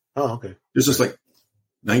 Oh, okay. It was just like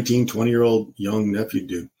 19, 20-year-old young nephew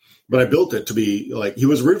dude. But I built it to be like, he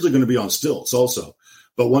was originally going to be on stilts also.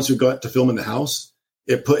 But once we got to film in the house,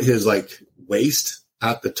 it put his like waist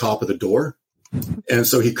at the top of the door. And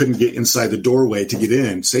so he couldn't get inside the doorway to get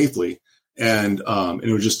in safely. And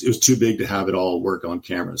it was too big to have it all work on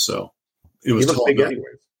camera. So it was tall. Big anyways.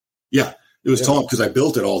 Yeah. It was tall because I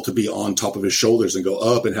built it all to be on top of his shoulders and go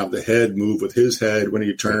up and have the head move with his head when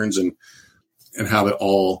he turns and have it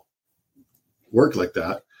all work like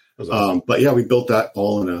that. Awesome. But yeah, we built that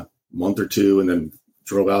all in a month or two and then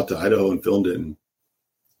drove out to Idaho and filmed it. And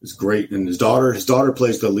it's great. And his daughter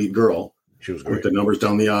plays the lead girl. She was great. With the numbers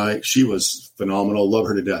down the eye. She was phenomenal. Love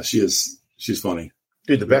her to death. She's She's funny.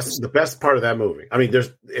 Dude, the best part of that movie. I mean,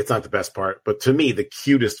 it's not the best part, but to me, the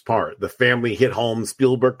cutest part, the family hit home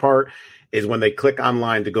Spielberg part, is when they click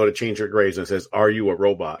online to go to change their grades and it says, "Are you a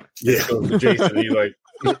robot?" Yeah. It goes to Jason, and he's like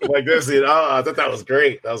this. I thought that was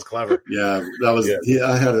great. That was clever. Yeah, that was. Yeah.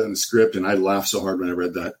 I had it in the script, and I laughed so hard when I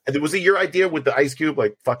read that. And was it your idea with the ice cube,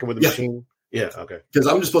 like fucking with the machine? Yeah. Okay. Because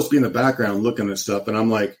I'm just supposed to be in the background looking at stuff, and I'm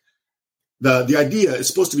like, the idea is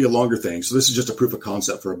supposed to be a longer thing. So this is just a proof of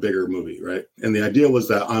concept for a bigger movie, right? And the idea was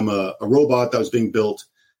that I'm a robot that was being built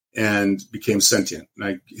and became sentient, and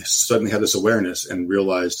I suddenly had this awareness and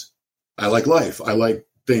realized I like life, I like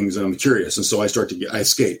things, and I'm curious, and so I I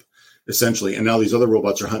escape essentially, and now these other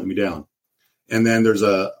robots are hunting me down. And then there's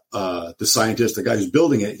the scientist, the guy who's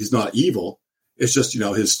building it. He's not evil. It's just,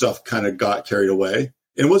 his stuff kind of got carried away.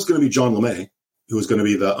 And it was going to be John LeMay, who was going to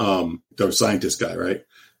be the scientist guy, right?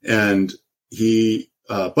 And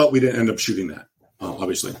but we didn't end up shooting that,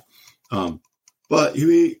 obviously. But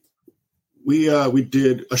we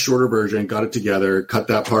did a shorter version, got it together, cut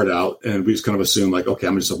that part out, and we just kind of assumed like, okay,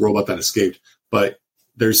 I'm just a robot that escaped. But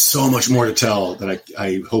there's so much more to tell that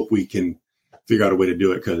I hope we can figure out a way to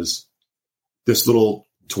do it, because this little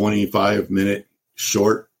 25-minute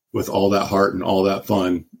short with all that heart and all that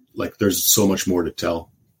fun, like there's so much more to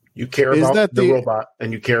tell. You care about the robot,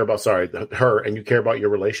 and you care about her, and you care about your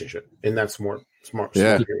relationship, and that's smart.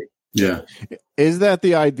 Yeah. Is that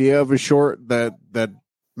the idea of a short that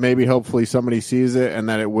maybe hopefully somebody sees it and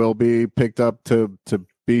that it will be picked up to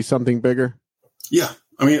be something bigger? Yeah.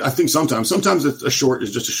 I mean, I think sometimes a short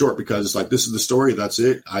is just a short because it's like, this is the story. That's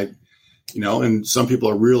it. And some people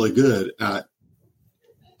are really good at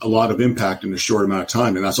a lot of impact in a short amount of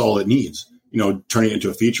time, and that's all it needs. Turning it into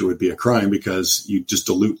a feature would be a crime because you just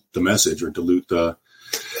dilute the message or dilute the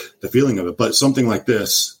feeling of it. But something like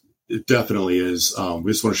this, it definitely is.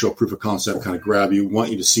 We just want to show a proof of concept, kind of grab you,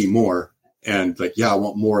 want you to see more. And like, I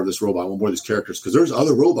want more of this robot. I want more of these characters, because there's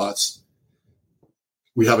other robots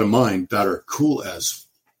we have in mind that are cool as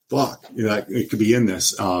fuck. It could be in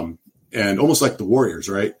this. And almost like the Warriors,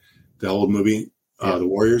 right? The old movie, The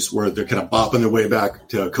Warriors, where they're kind of bopping their way back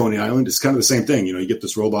to Coney Island. It's kind of the same thing. You get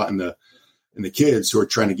this robot and the kids who are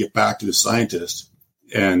trying to get back to the scientist,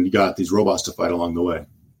 and you got these robots to fight along the way.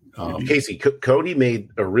 Casey, Cody made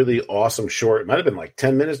a really awesome short. It might have been like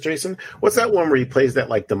 10 minutes, Jason. What's that one where he plays that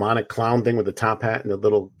like demonic clown thing with the top hat and the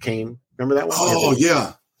little cane? Remember that one? Oh,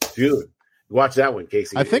 yeah. Dude, watch that one,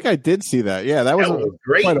 Casey. I think I did see that. Yeah, that was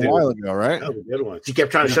great, quite a while ago, right? That was a good one. She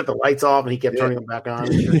kept trying to shut the lights off, and he kept turning them back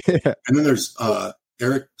on. And then there's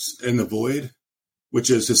Eric's in the Void,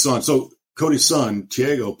 which is his son. So Cody's son,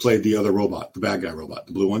 Tiago, played the other robot, the bad guy robot,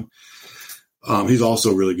 the blue one. He's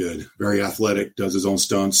also really good, very athletic, does his own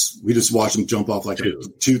stunts. We just watched him jump off like a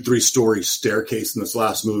 2-3 story staircase in this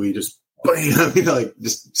last movie, just bam,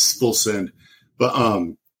 just full send.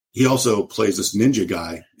 But he also plays this ninja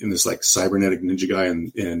guy in this like cybernetic ninja guy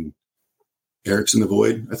in Eric's in the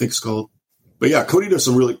Void, I think it's called. But yeah, Cody does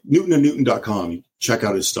some really newton.com. Check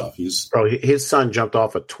out his stuff. His son jumped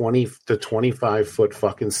off a 20 to 25 foot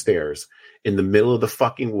fucking stairs in the middle of the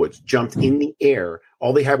fucking woods, jumped in the air.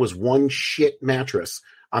 All they had was one shit mattress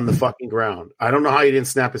on the fucking ground. I don't know how he didn't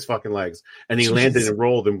snap his fucking legs. And he landed and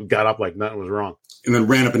rolled and got up like nothing was wrong. And then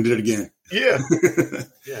ran up and did it again. Yeah.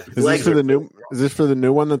 Is this for the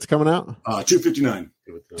new one that's coming out? 259.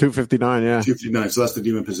 259, yeah. 259. So that's the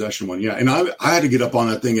demon possession one. Yeah. And I had to get up on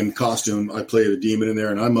that thing in costume. I play the demon in there,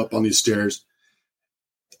 and I'm up on these stairs,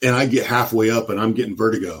 and I get halfway up and I'm getting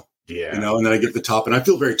vertigo. Yeah. And then I get to the top, and I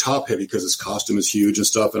feel very top heavy because this costume is huge and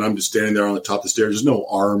stuff. And I'm just standing there on the top of the stairs. There's no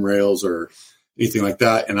arm rails or anything like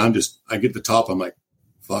that. And I get to the top. I'm like,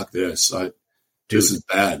 fuck this. This is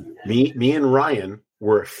bad. Me and Ryan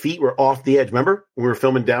feet were off the edge. Remember we were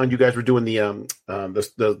filming down? You guys were doing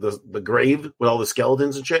the grave with all the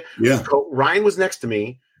skeletons and shit. Yeah. So Ryan was next to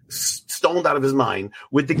me, stoned out of his mind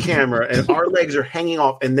with the camera, and our legs are hanging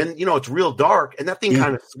off. And then it's real dark, and that thing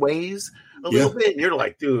kind of sways a little bit. And you're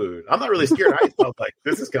like, dude, I'm not really scared of heights. I was like,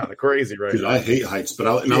 this is kind of crazy, right? Dude, I hate heights, but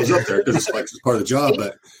I was up there because it's part of the job.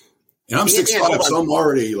 And I'm 6'5", so I'm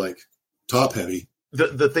already like top heavy.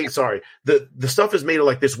 The stuff is made of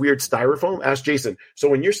like this weird styrofoam. Ask Jason. So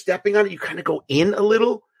when you're stepping on it, you kind of go in a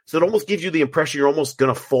little, so it almost gives you the impression you're almost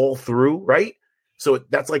gonna fall through, right? So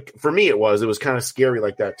that's like, for me, it was kind of scary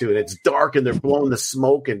like that too. And it's dark, and they're blowing the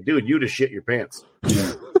smoke, and dude, you just shit your pants.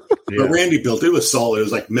 Yeah. But Randy built it was solid. It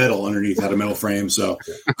was like metal underneath, had a metal frame, so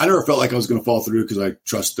I never felt like I was going to fall through because I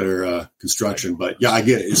trust their construction. But yeah, I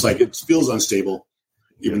get it. It's like it feels unstable,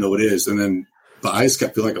 even though it is. And then the eyes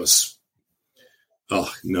kept feeling like I was. Oh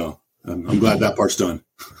no! I'm glad that part's done.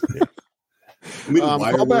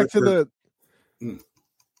 Go back to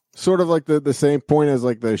sort of like the same point as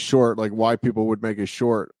like the short, like why people would make a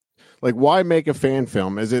short. Like, why make a fan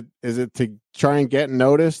film? Is it to try and get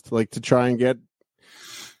noticed? Like, to try and get?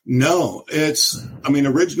 No,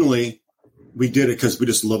 originally we did it because we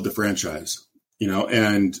just love the franchise,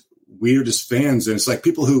 and we are just fans. And it's like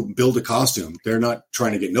people who build a costume, they're not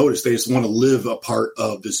trying to get noticed. They just want to live a part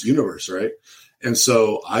of this universe, right? And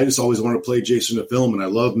so I just always wanted to play Jason in a film, and I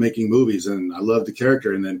love making movies, and I love the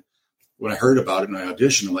character. And then when I heard about it and I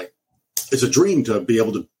auditioned, I'm like, it's a dream to be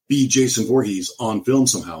able to be Jason Voorhees on film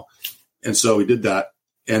somehow. And so we did that,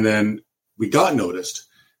 and then we got noticed.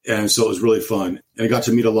 And so it was really fun. And I got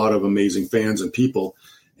to meet a lot of amazing fans and people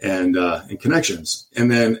and connections.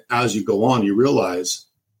 And then as you go on, you realize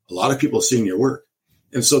a lot of people are seeing your work.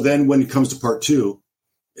 And so then when it comes to part 2,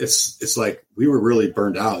 it's like we were really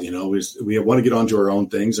burned out. We want to get onto our own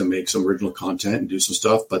things and make some original content and do some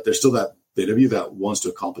stuff. But there's still that bit of you that wants to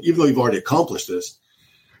accomplish, even though you've already accomplished this.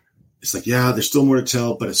 It's like, yeah, there's still more to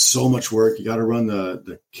tell, but it's so much work. You got to run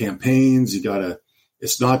the campaigns.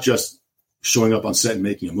 It's not just showing up on set and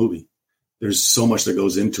making a movie. There's so much that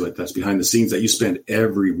goes into it that's behind the scenes that you spend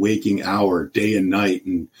every waking hour, day and night,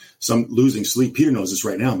 and some losing sleep. Peter knows this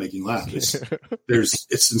right now, making laughs.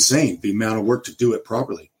 It's insane, the amount of work to do it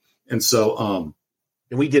properly. And so,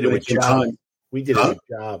 and we did it with jobs. We did it with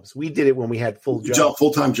jobs. We did it when we had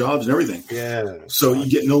full-time jobs and everything. Yeah. So you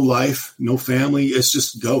get no life, no family. It's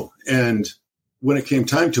just go. And when it came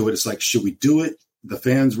time to it, it's like, should we do it? The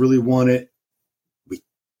fans really want it. We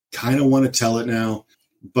kind of want to tell it now,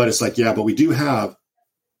 but it's like, yeah, but we do have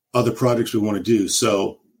other projects we want to do.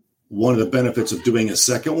 So one of the benefits of doing a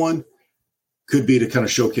second one could be to kind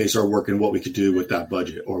of showcase our work and what we could do with that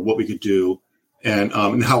budget, or what we could do and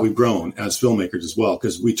how we've grown as filmmakers as well.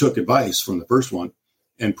 Because we took advice from the first one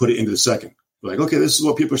and put it into the second. We're like, okay, this is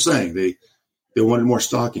what people are saying. They wanted more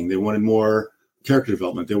stalking. They wanted more character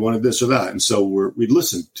development. They wanted this or that. And so we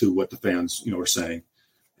listened to what the fans, were saying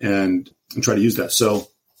and try to use that. So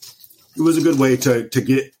it was a good way to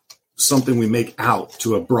get something we make out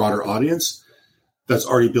to a broader audience that's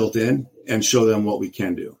already built in and show them what we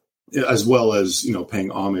can do, as well as, paying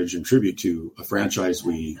homage and tribute to a franchise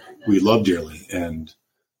we love dearly and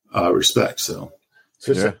respect. So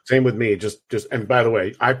same with me. Just and by the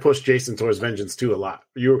way, I pushed Jason towards Vengeance 2 a lot.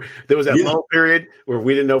 There was that long period where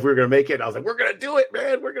we didn't know if we were going to make it. I was like, we're going to do it,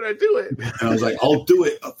 man. We're going to do it. And I was like, I'll do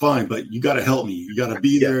it. Fine. But you got to help me. You got to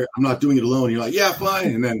be there. I'm not doing it alone. And you're like, yeah, fine.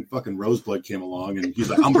 And then fucking Roseblood came along and he's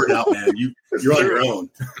like, I'm burnt out, man. You're on your own.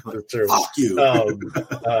 Fuck you.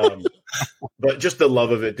 But just the love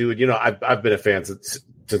of it, dude. I've been a fan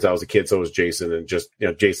since I was a kid. So was Jason, and just,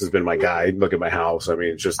 Jason's been my guy. Look at my house. I mean,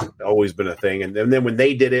 it's just always been a thing. And then when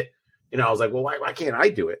they did it, I was like, well, why can't I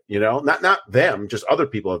do it? Not them, just other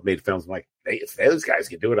people have made films. I'm like, hey, if those guys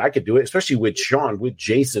can do it, I could do it. Especially with Sean, with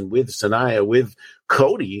Jason, with Sanaya, with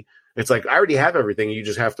Cody. It's like, I already have everything. You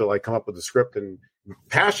just have to like come up with the script, and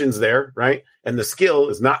passion's there, right? And the skill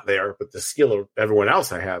is not there, but the skill of everyone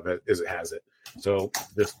else I have has it. So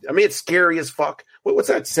it's scary as fuck. What's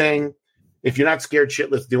that saying? If you're not scared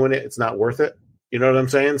shitless doing it, it's not worth it. You know what I'm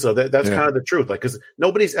saying? So that's kind of the truth. Like, because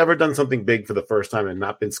nobody's ever done something big for the first time and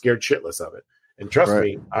not been scared shitless of it. And trust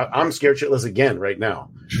me, I'm scared shitless again right now.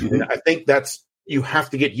 And I think you have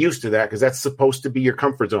to get used to that, because that's supposed to be your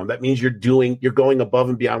comfort zone. That means you're going above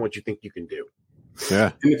and beyond what you think you can do.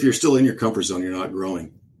 Yeah. And if you're still in your comfort zone, you're not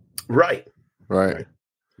growing. Right.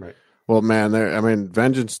 Well, man,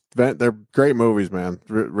 Vengeance, they're great movies, man.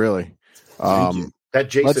 Really. That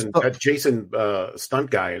Jason stunt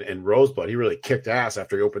guy in Rosebud, he really kicked ass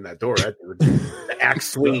after he opened that door. The axe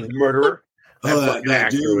swinging murderer.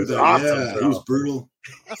 That dude was awesome. Yeah, he was brutal.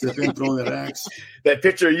 Throwing that axe. That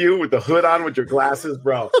picture of you with the hood on with your glasses,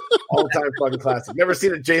 bro. All time fucking classic. Never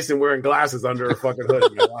seen a Jason wearing glasses under a fucking hood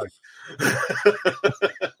in my life.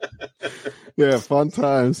 Yeah, fun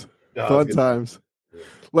times. Fun times.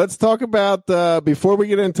 Let's talk about before we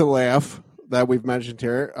get into Laugh that we've mentioned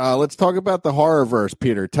here. Let's talk about the Horrorverse,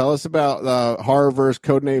 Peter. Tell us about the Horrorverse,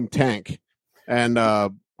 codename Tank, and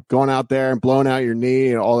going out there and blowing out your knee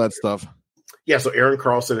and all that stuff. Yeah, so Aaron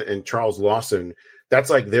Carlson and Charles Lawson, that's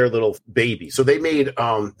like their little baby. So they made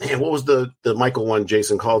what was the Michael one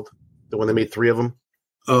Jason called? The one they made 3 of them?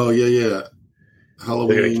 Oh yeah.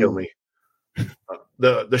 Halloween. They're gonna kill me.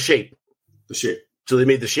 The Shape. The Shape. So they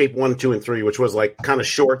made The Shape 1, 2, and 3, which was like kind of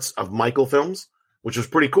shorts of Michael films, which was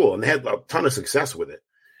pretty cool. And they had a ton of success with it.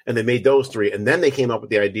 And they made those 3. And then they came up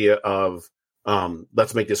with the idea of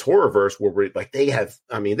let's make this Horrorverse where we're like, they've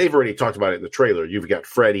already talked about it in the trailer. You've got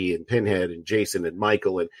Freddy and Pinhead and Jason and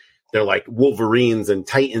Michael, and they're like Wolverines and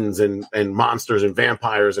Titans and monsters and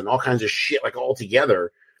vampires and all kinds of shit, like all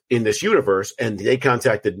together in this universe, and they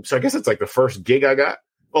contacted. So I guess it's like the first gig I got.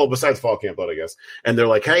 Oh, besides Fall Camp Blood, I guess. And they're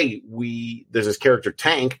like, hey, there's this character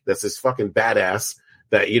Tank that's this fucking badass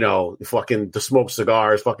that, you know, fucking smokes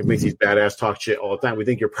cigars, fucking makes these badass talk shit all the time. We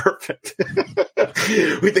think you're perfect.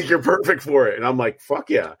 We think you're perfect for it. And I'm like, fuck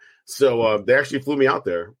yeah. So they actually flew me out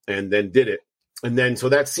there and then did it. And then so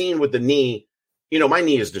that scene with the knee, you know, my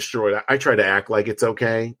knee is destroyed. I try to act like it's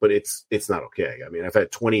okay, but it's not okay. I mean, I've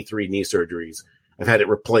had 23 knee surgeries. I've had it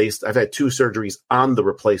replaced. I've had 2 surgeries on the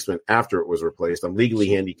replacement after it was replaced. I'm legally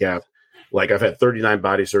handicapped. Like, I've had 39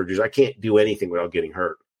 body surgeries. I can't do anything without getting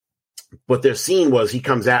hurt. But their scene was he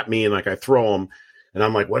comes at me and like I throw him and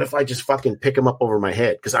I'm like, what if I just fucking pick him up over my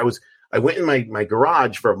head? Because I went in my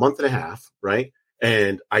garage for a month and a half, right?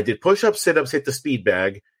 And I did push-ups, sit-ups, hit the speed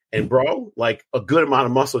bag. And bro, like a good amount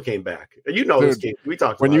of muscle came back. And you know, dude, this game. We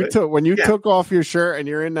talked about it. When you took off your shirt and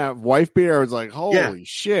you're in that wife beater, I was like, holy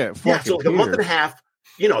shit. Yeah, so like a month and a half,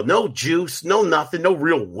 you know, no juice, no nothing, no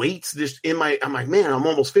real weights. Just I'm like, man, I'm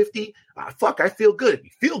almost 50. Fuck, I feel good. You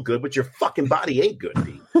feel good, but your fucking body ain't good,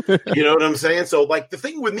 Pete. You know what I'm saying? So like the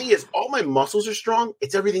thing with me is all my muscles are strong.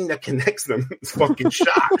 It's everything that connects them. It's fucking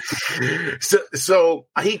shot. So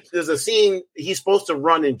there's a scene, he's supposed to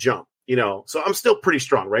run and jump. You know, so I'm still pretty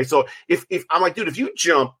strong, right? So if I'm like, dude, if you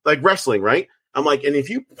jump like wrestling, right? I'm like, and if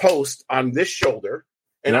you post on this shoulder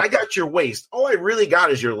and I got your waist, all I really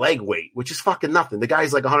got is your leg weight, which is fucking nothing. The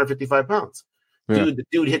guy's like 155 pounds. Yeah. Dude, the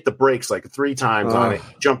dude hit the brakes like 3 times on it.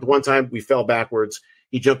 Jumped one time, we fell backwards.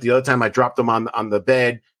 He jumped the other time, I dropped him on the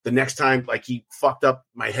bed. The next time, like he fucked up,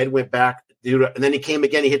 my head went back, dude, and then he came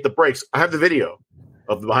again, he hit the brakes. I have the video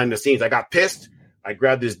of the behind the scenes. I got pissed. I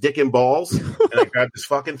grabbed his dick and balls and I grabbed his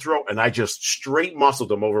fucking throat and I just straight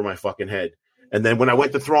muscled him over my fucking head. And then when I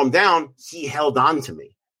went to throw him down, he held on to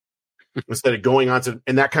me instead of going on to,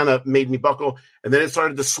 and that kind of made me buckle. And then it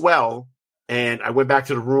started to swell and I went back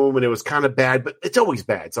to the room and it was kind of bad, but it's always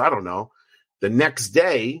bad. So I don't know. The next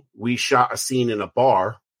day we shot a scene in a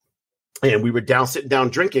bar and we were sitting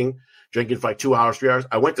down drinking for like 2 hours, 3 hours.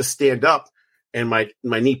 I went to stand up and my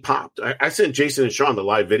knee popped. I sent Jason and Sean the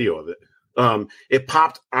live video of it. It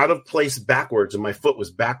popped out of place backwards and my foot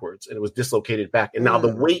was backwards and it was dislocated back. And now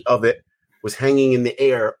the weight of it was hanging in the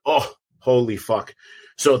air. Oh, holy fuck.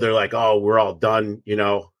 So they're like, oh, we're all done, you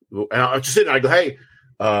know. And I just sit and I go, hey,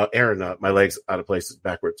 Aaron, my leg's out of place, it's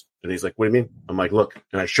backwards. And he's like, what do you mean? I'm like, look.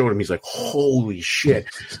 And I showed him, he's like, holy shit.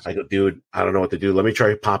 I go, dude, I don't know what to do. Let me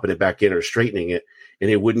try popping it back in or straightening it. And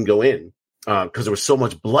it wouldn't go in because there was so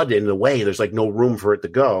much blood in the way. There's like no room for it to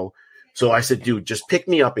go. So I said, dude, just pick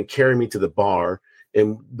me up and carry me to the bar,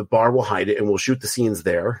 and the bar will hide it, and we'll shoot the scenes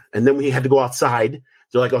there. And then we had to go outside.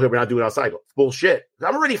 They're like, okay, we're not doing it outside. Bullshit.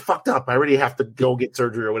 I'm already fucked up. I already have to go get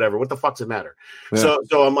surgery or whatever. What the fuck's it matter? Yeah.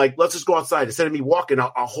 So I'm like, let's just go outside. Instead of me walking,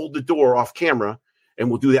 I'll hold the door off camera, and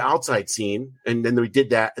we'll do the outside scene. And then we did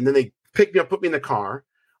that. And then they picked me up, put me in the car.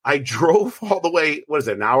 I drove all the way, what is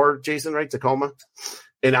it, an hour, Jason, right? Tacoma?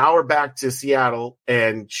 An hour back to Seattle,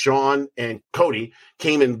 and Sean and Cody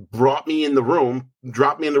came and brought me in the room,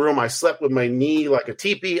 dropped me in the room. I slept with my knee like a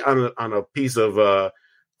teepee on a piece of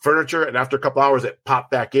furniture, and after a couple hours, it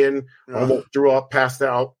popped back in, almost threw up, passed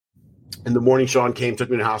out. In the morning, Sean came,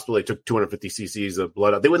 took me to the hospital. They took 250 cc's of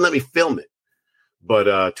blood out. They wouldn't let me film it, but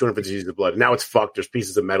 250 cc's of blood. Now it's fucked. There's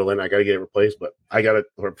pieces of metal in it. I got to get it replaced, but I got to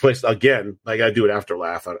replace again. I got to do it after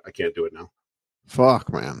Laugh. I can't do it now.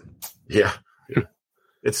 Fuck, man. Yeah.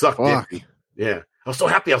 It sucked. Yeah. I was so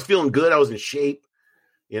happy. I was feeling good. I was in shape.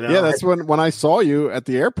 You know? Yeah, that's when I saw you at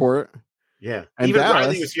the airport. Yeah. Even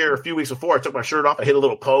Riley was here a few weeks before. I took my shirt off. I hit a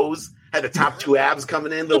little pose. Had the top 2 abs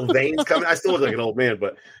coming in, little veins coming. I still look like an old man,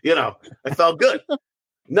 but, you know, I felt good.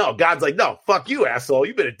 No, God's like, no, fuck you, asshole.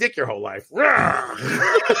 You've been a dick your whole life.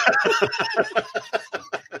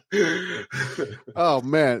 Oh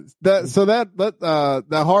man, that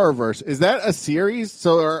Horrorverse, is that a series?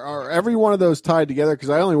 So are every one of those tied together? Because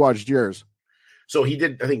I only watched yours. So he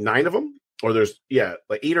did, I think, 9 of them, or there's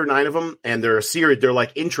like 8 or 9 of them, and they're a series. They're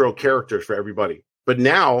like intro characters for everybody. But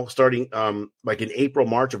now, starting like in April,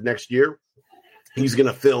 March of next year, he's going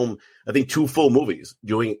to film, I think, 2 full movies,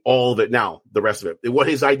 doing all of it now, the rest of it. What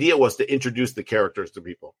his idea was to introduce the characters to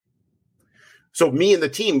people. So me and the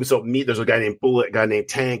team, there's a guy named Bullet, a guy named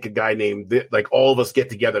Tank, a guy named, like, all of us get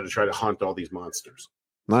together to try to hunt all these monsters.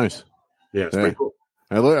 Nice. Yeah, it's pretty cool.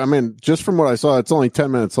 I mean, just from what I saw, it's only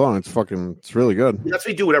 10 minutes long. It's really good. That's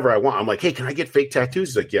me do whatever I want. I'm like, hey, can I get fake tattoos?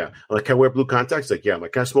 He's like, yeah. I'm like, can I wear blue contacts? He's like, yeah. I'm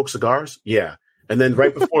like, can I smoke cigars? Yeah. And then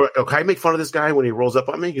right before, can I make fun of this guy when he rolls up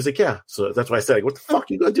on me? He's like, yeah. So that's why I said, like, what the fuck are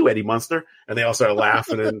you going to do, Eddie Munster? And they all started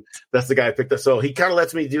laughing, and that's the guy I picked up. So he kind of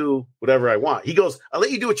lets me do whatever I want. He goes, I'll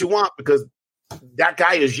let you do what you want because that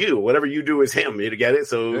guy is you. Whatever you do is him. You get it?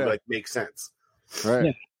 So it like makes sense. Right.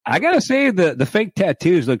 Yeah. I gotta say the fake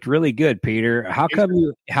tattoos looked really good, Peter. How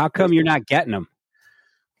come you're not getting them?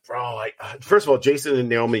 Bro, first of all, Jason and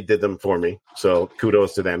Naomi did them for me, so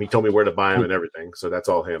kudos to them. He told me where to buy them and everything, so that's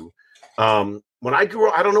all him. When I grew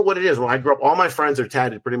up, I don't know what it is. When I grew up, all my friends are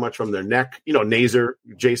tatted pretty much from their neck. You know, Nazer,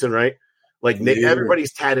 Jason, right? Like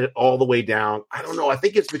everybody's tatted all the way down. I don't know. I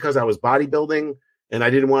think it's because I was bodybuilding and I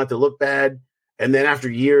didn't want it to look bad. And then after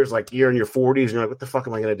years, like you're in your 40s, and you're like, what the fuck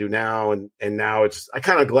am I going to do now? And now I'm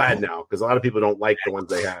kind of glad now because a lot of people don't like the ones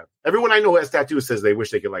they have. Everyone I know who has tattoos says they wish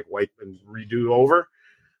they could like wipe and redo over.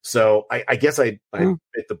 So I guess I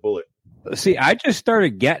bit the bullet. See, I just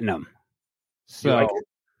started getting them. So like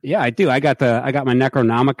yeah, I do. I got my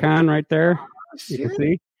Necronomicon right there. You can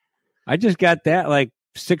see. I just got that like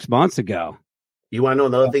 6 months ago. You want to know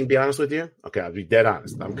another thing? Be honest with you. Okay, I'll be dead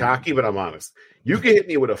honest. I'm cocky, but I'm honest. You can hit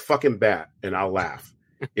me with a fucking bat, and I'll laugh.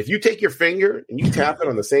 If you take your finger and you tap it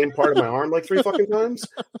on the same part of my arm like 3 fucking times,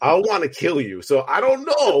 I'll want to kill you. So I don't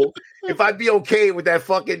know if I'd be okay with that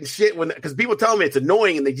fucking shit because people tell me it's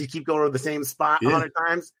annoying and they just keep going to the same spot 100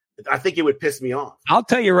 times. I think it would piss me off. I'll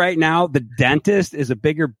tell you right now, the dentist is a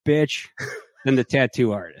bigger bitch than the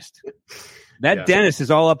tattoo artist. That dentist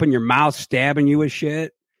is all up in your mouth stabbing you with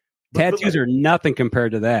shit. Tattoos are nothing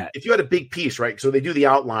compared to that. If you had a big piece, right? So they do the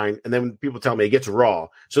outline, and then people tell me it gets raw.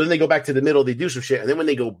 So then they go back to the middle, they do some shit, and then when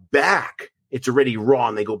they go back, it's already raw,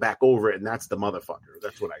 and they go back over it, and that's the motherfucker.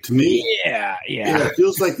 That's what I to me. Yeah. It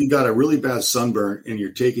feels like you got a really bad sunburn, and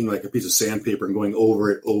you're taking like a piece of sandpaper and going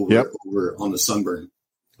over on the sunburn.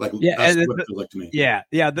 Like that's what it feels like to me. Yeah.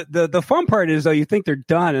 The fun part is though, you think they're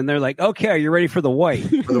done, and they're like, "Okay, are you ready for the white?"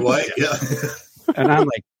 For the white, yeah. And I'm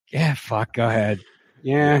like, "Yeah, fuck, go ahead."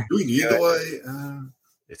 Yeah. Do we need the white?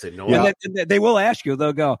 It's annoying. And they will ask you.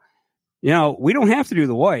 They'll go, we don't have to do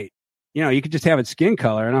the white. You could just have it skin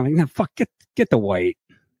color. And I'm like, no, fuck, get the white.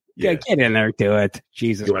 Yeah. Get in there, do it.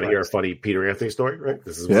 Jesus. You want to hear a funny Peter Anthony story, right?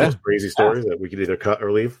 This is one of those crazy stories that we could either cut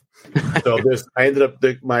or leave. So I ended up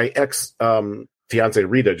my ex fiance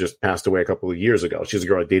Rita just passed away a couple of years ago. She's a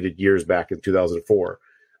girl I dated years back in 2004.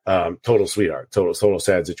 Total sweetheart, total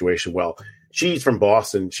sad situation. Well, she's from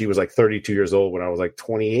Boston. She was like 32 years old when I was like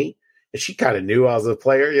 28, and she kind of knew I was a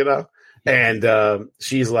player, And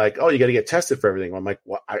she's like, "Oh, you got to get tested for everything." I'm like,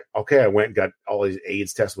 "Well, I went and got all these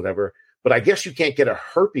AIDS tests, whatever." But I guess you can't get a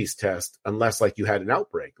herpes test unless like you had an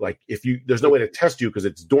outbreak. Like there's no way to test you because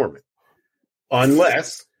it's dormant,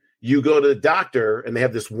 unless you go to the doctor and they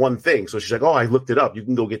have this one thing. So she's like, "Oh, I looked it up. You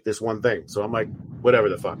can go get this one thing." So I'm like, "Whatever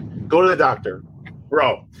the fuck." Go to the doctor,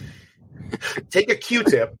 bro. Take a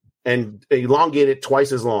Q-tip and elongate it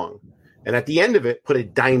twice as long. And at the end of it, put a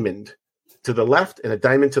diamond to the left and a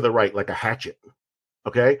diamond to the right, like a hatchet.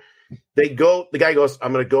 Okay? The guy goes,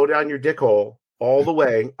 "I'm going to go down your dick hole all the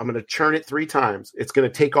way. I'm going to churn it 3 times. It's going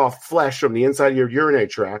to take off flesh from the inside of your urinary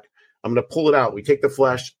tract. I'm going to pull it out. We take the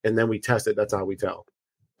flesh and then we test it. That's how we tell."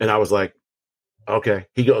 And I was like, "Okay."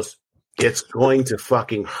 He goes, "It's going to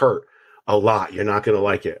fucking hurt a lot. You're not going to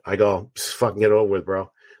like it." I go, "Fucking get it over with, bro."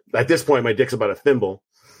 At this point, my dick's about a thimble.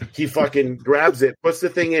 He fucking grabs it, puts the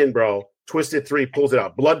thing in, bro, twists it 3, pulls it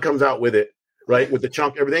out. Blood comes out with it, right? With the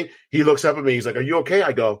chunk, everything. He looks up at me. He's like, "Are you okay?"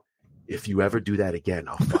 I go, "If you ever do that again,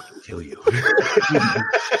 I'll fucking kill you."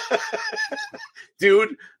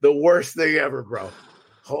 Dude, the worst thing ever, bro.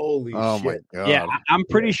 Holy shit. My God. Yeah, I'm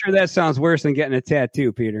pretty sure that sounds worse than getting a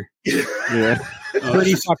tattoo, Peter. Yeah.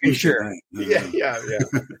 Pretty fucking sure. Yeah.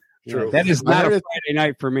 True. That is not a Friday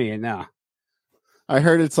night for me, no. I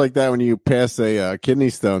heard it's like that when you pass a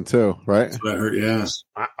kidney stone too, right? That's what I heard, yeah.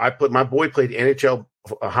 My boy played NHL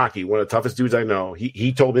hockey, one of the toughest dudes I know.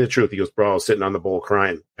 He told me the truth. He goes, "Bro, I was sitting on the bowl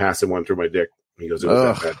crying, passing one through my dick." He goes, "It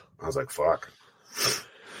was that bad." I was like, "Fuck."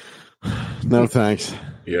 No thanks.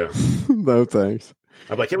 Yeah. No thanks.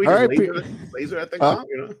 I'm like, "Can we just laser that thing out?"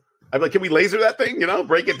 I'm like, "Can we laser that thing?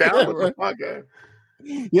 Break it down?" What the fuck?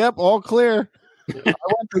 Yep, all clear. I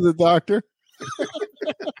went to the doctor.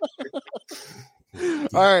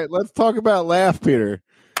 All right, let's talk about Laugh, Peter.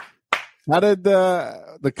 How did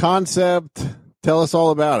the concept? Tell us all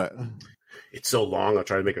about it. It's so long. I'll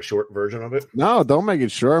try to make a short version of it. No, don't make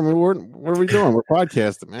it short. I mean, what are we doing? We're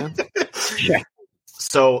podcasting, man. Yeah.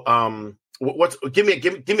 So, give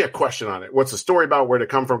me a question on it. What's the story about? Where to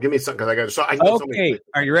come from? Give me something because I got. Okay,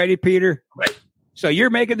 are you ready, Peter? Right. So you're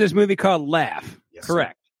making this movie called Laugh, yes,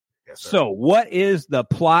 correct? Sir. Yes, sir. So what is the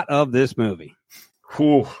plot of this movie?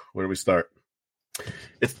 Where do we start?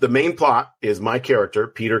 It's the main plot is my character,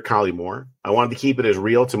 Peter Collymore. I wanted to keep it as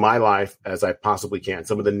real to my life as I possibly can.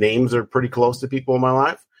 Some of the names are pretty close to people in my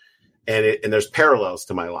life, and there's parallels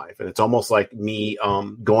to my life. And it's almost like me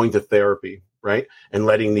going to therapy right? And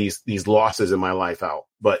letting these losses in my life out.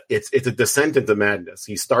 But it's a descent into madness.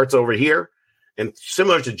 He starts over here, and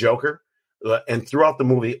similar to Joker, and throughout the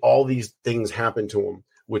movie, all these things happen to him,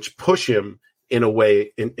 which push him in a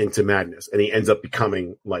way into madness. And he ends up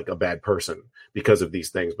becoming like a bad person because of these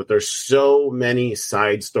things. But there's so many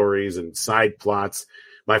side stories and side plots.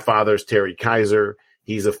 My father's Terry Kaiser.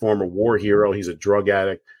 He's a former war hero. He's a drug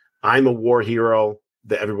addict. I'm a war hero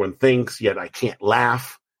that everyone thinks, yet I can't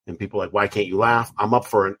laugh. And people are like, why can't you laugh? I'm up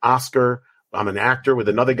for an Oscar. I'm an actor with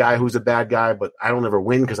another guy who's a bad guy, but I don't ever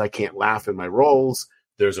win because I can't laugh in my roles.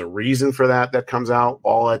 There's a reason for that comes out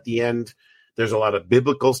all at the end. There's a lot of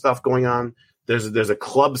biblical stuff going on. There's a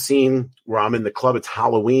club scene where I'm in the club. It's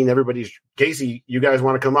Halloween. Everybody's, Casey, you guys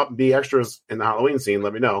want to come up and be extras in the Halloween scene?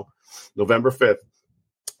 Let me know. November 5th.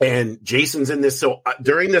 And Jason's in this. So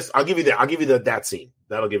during this, I'll give you that scene.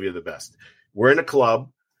 That'll give you the best. We're in a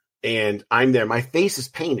club and I'm there. My face is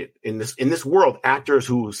painted in this world. Actors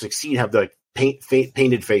who succeed have the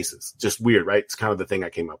painted faces. Just weird, right? It's kind of the thing I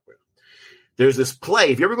came up with. There's this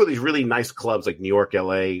play. If you ever go to these really nice clubs like New York,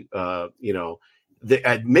 LA,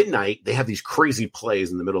 at midnight, they have these crazy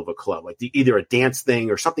plays in the middle of a club, like either a dance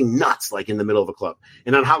thing or something nuts, like in the middle of a club.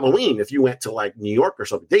 And on Halloween, if you went to like New York or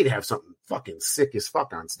something, they'd have something fucking sick as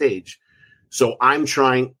fuck on stage. So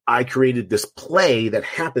I created this play that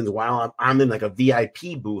happens while I'm in like a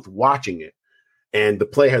VIP booth watching it. And the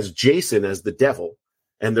play has Jason as the devil.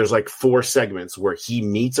 And there's like 4 segments where he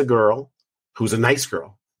meets a girl who's a nice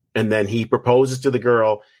girl. And then he proposes to the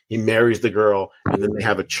girl, he marries the girl, and then they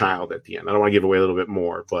have a child at the end. I don't want to give away a little bit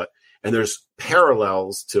more, and there's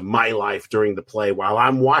parallels to my life during the play while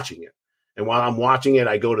I'm watching it. And while I'm watching it,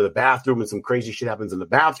 I go to the bathroom and some crazy shit happens in the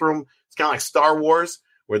bathroom. It's kind of like Star Wars,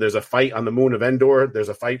 where there's a fight on the moon of Endor, there's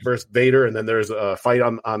a fight versus Vader, and then there's a fight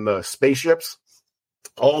on the spaceships.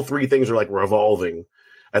 All 3 things are like revolving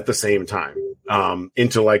at the same time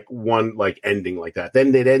into like one like ending like that.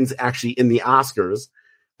 Then it ends actually in the Oscars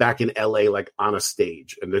back in LA, like on a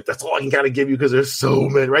stage. And that's all I can kind of give you because there's so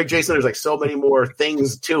many, right, Jason? There's like so many more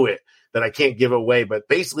things to it that I can't give away. But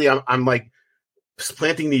basically, I'm like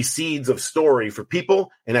planting these seeds of story for people.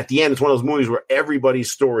 And at the end, it's one of those movies where everybody's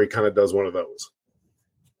story kind of does one of those.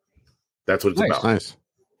 That's what it's about. Nice.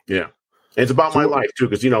 Yeah. And it's about my life, too,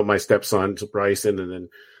 because, my stepson, Bryson, and then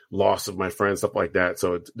loss of my friend, stuff like that.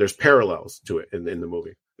 So there's parallels to it in the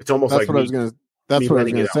movie. It's almost That's like what I was going to That's what I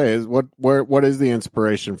was going to say. Is what is the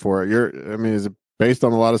inspiration for it? Is it based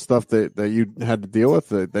on a lot of stuff that you had to deal with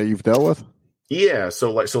that you've dealt with? Yeah.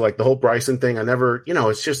 So like the whole Bryson thing, I never,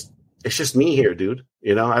 it's just me here, dude.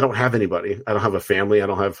 I don't have anybody. I don't have a family. I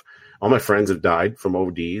don't have, all my friends have died from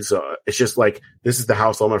ODs. It's just like, this is the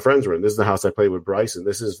house all my friends were in. This is the house I played with Bryson.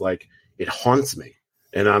 This is like, it haunts me.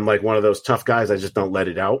 And I'm like one of those tough guys. I just don't let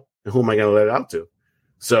it out. And who am I going to let it out to?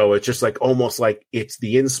 So it's just like almost like it's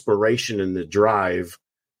the inspiration and the drive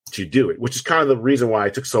to do it, which is kind of the reason why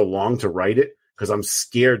I took so long to write it, because I'm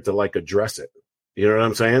scared to like address it. You know what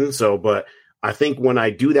I'm saying? So, but I think when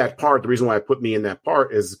I do that part, the reason why I put me in that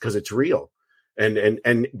part is because it's real.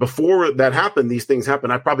 And before that happened, these things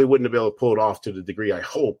happened, I probably wouldn't have been able to pull it off to the degree I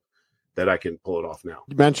hope that I can pull it off now.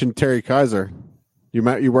 You mentioned Terry Kaiser. You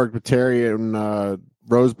worked with Terry in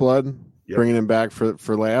Roseblood, yep. Bringing him back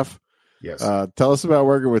for Laugh. Yes. Tell us about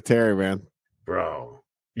working with Terry, man. Bro,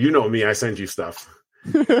 you know me. I send you stuff.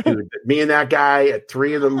 Dude, me and that guy at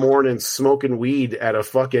 3 a.m. smoking weed at a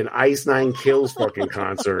fucking Ice Nine Kills fucking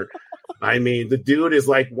concert. I mean, the dude is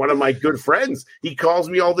like one of my good friends. He calls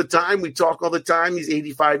me all the time. We talk all the time. He's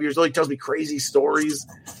 85 years old. He tells me crazy stories.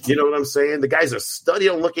 You know what I'm saying? The guy's a stud. He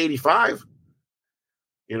don't look 85.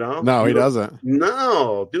 No, he doesn't.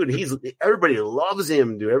 No, dude. Everybody loves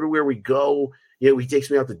him, dude. Everywhere we go, he takes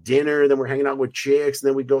me out to dinner. Then we're hanging out with chicks. And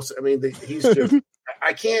then we go. I mean, he's just.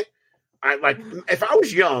 If I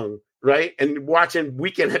was young, right, and watching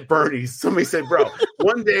Weekend at Bernie's, somebody said, "Bro,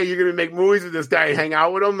 one day you're gonna make movies with this guy and hang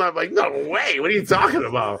out with him." I'm like, "No way! What are you talking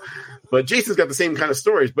about?" But Jason's got the same kind of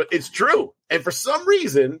stories. But it's true. And for some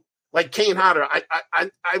reason, like Kane Hodder,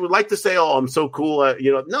 I would like to say, "Oh, I'm so cool."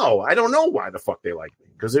 No, I don't know why the fuck they like me,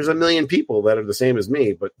 because there's a million people that are the same as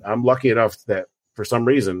me. But I'm lucky enough that for some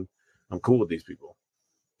reason I'm cool with these people.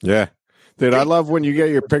 Yeah, dude, I love when you get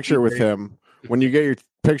your picture with him. When you get your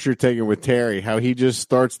picture taken with Terry, how he just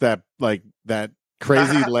starts that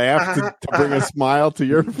crazy laugh to bring a smile to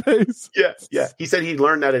your face. Yeah. He said he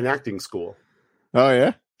learned that in acting school. Oh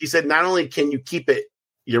yeah. He said not only can you keep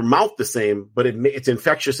your mouth the same, but it's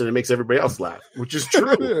infectious and it makes everybody else laugh, which is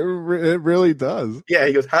true. It really does. Yeah,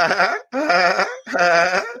 he goes ha ha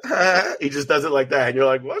ha ha. He just does it like that, and you're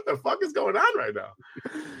like, what the fuck is going on right now?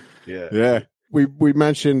 Yeah. we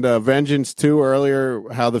mentioned Vengeance 2 earlier,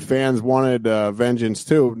 how the fans wanted Vengeance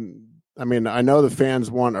 2. I mean, I know the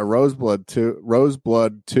fans want a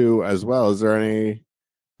Roseblood 2 as well. Is there any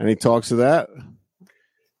talks of that?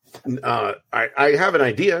 I have an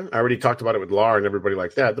idea. I already talked about it with Laura and everybody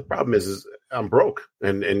like that. The problem is I'm broke,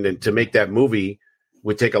 and to make that movie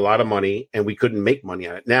would take a lot of money, and we couldn't make money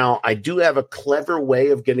on it. Now, I do have a clever way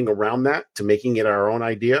of getting around that to making it our own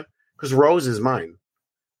idea, because Rose is mine.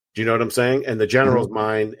 Do you know what I'm saying? And the General's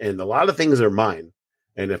mine, and a lot of things are mine.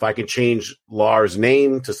 And if I can change Lars'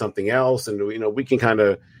 name to something else, and we can kind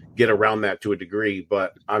of get around that to a degree.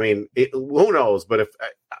 But I mean, who knows? But if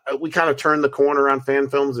we kind of turn the corner on fan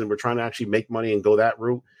films, and we're trying to actually make money and go that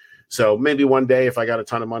route, so maybe one day if I got a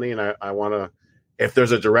ton of money and I want to. If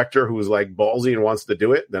there's a director who's like ballsy and wants to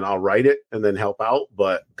do it, then I'll write it and then help out.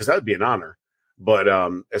 But because that would be an honor. But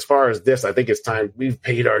as far as this, I think it's time. We've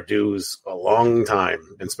paid our dues a long time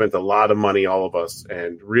and spent a lot of money, all of us,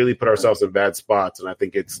 and really put ourselves in bad spots. And I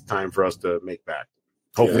think it's time for us to make back.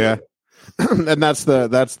 Hopefully. Yeah. And that's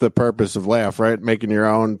the purpose of Laugh, right? Making your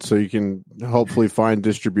own so you can hopefully find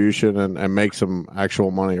distribution and make some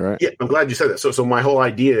actual money, right? Yeah, I'm glad you said that. So my whole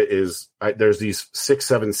idea is there's these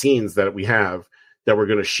 6-7 scenes that we have that we're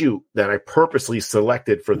going to shoot that I purposely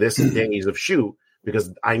selected for this days of shoot,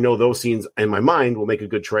 because I know those scenes in my mind will make a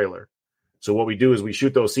good trailer. So what we do is we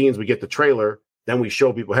shoot those scenes, we get the trailer, then we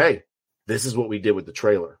show people, hey, this is what we did with the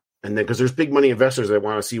trailer. And then because there's big money investors that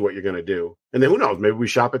want to see what you're going to do. And then who knows, maybe we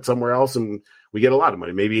shop it somewhere else and we get a lot of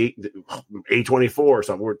money, maybe A24 or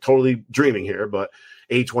something. We're totally dreaming here, but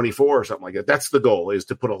A24 or something like that. That's the goal, is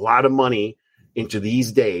to put a lot of money into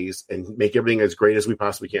these days and make everything as great as we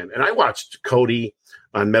possibly can. And I watched Cody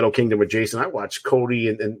on Metal Kingdom with Jason. I watched Cody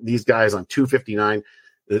and these guys on 259.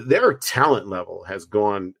 Their talent level has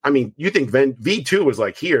gone. I mean, you think V2 was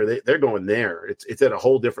like here, they're going there. It's at a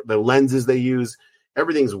whole different, the lenses they use,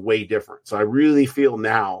 everything's way different. So I really feel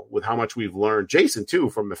now with how much we've learned, Jason too,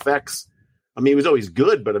 from effects. I mean, he was always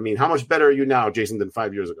good, but I mean, how much better are you now, Jason, than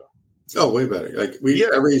 5 years ago? Oh, way better. Like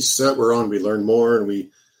every set we're on, we learn more and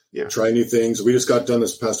we try new things. We just got done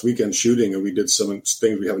this past weekend shooting, and we did some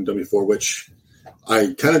things we haven't done before, which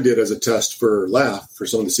I kind of did as a test for Laugh for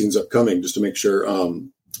some of the scenes upcoming, just to make sure,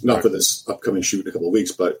 not for this upcoming shoot in a couple of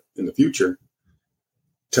weeks, but in the future,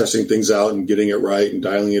 testing things out and getting it right and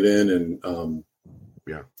dialing it in. And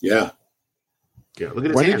yeah. Look at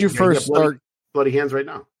his when hands. did you first start? Bloody hands right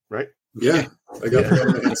now, right? Yeah, I got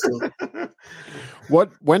my hands still.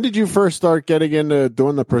 When did you first start getting into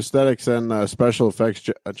doing the prosthetics and special effects,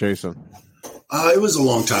 Jason? It was a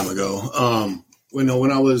long time ago. When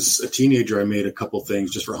I was a teenager, I made a couple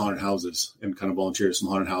things just for haunted houses and kind of volunteered at some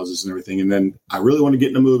haunted houses and everything. And then I really wanted to get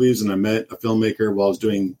into movies, and I met a filmmaker while I was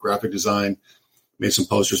doing graphic design, made some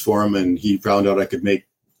posters for him, and he found out I could make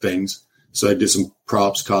things. So I did some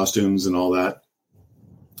props, costumes, and all that.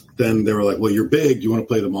 Then they were like, well, you're big. Do you want to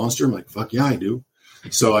play the monster? I'm like, fuck yeah, I do.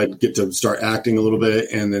 So I get to start acting a little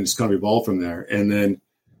bit, and then it's kind of evolved from there. And then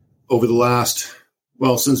over the last,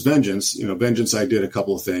 since Vengeance, I did a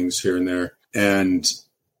couple of things here and there. And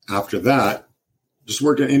after that, just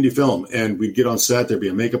worked on indie film, and we'd get on set. There'd be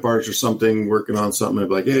a makeup artist or something working on something. I'd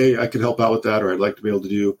be like, hey, I could help out with that, or I'd like to be able to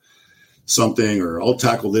do something, or I'll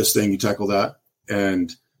tackle this thing, you tackle that.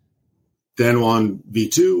 And then on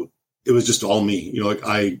V2, it was just all me.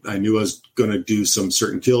 I knew I was going to do some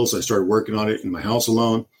certain kills. I started working on it in my house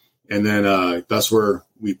alone. And then that's where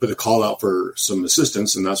we put a call out for some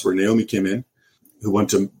assistance. And that's where Naomi came in, who went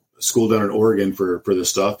to school down in Oregon for this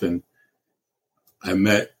stuff. And I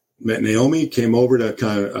met Naomi, came over to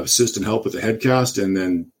kind of assist and help with the head cast, and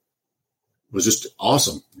then was just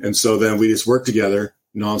awesome. And so then we just worked together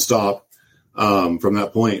nonstop from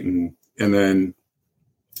that point. And then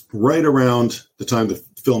right around the time the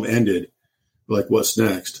film ended, like, what's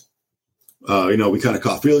next? We kind of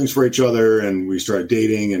caught feelings for each other, and we started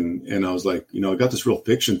dating, and I was like, I got this real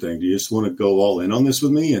fiction thing. Do you just want to go all in on this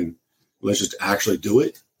with me? And let's just actually do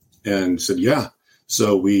it. And said, yeah.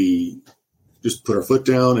 So we just put our foot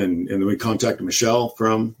down, and then we contacted Michelle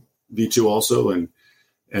from V2 also and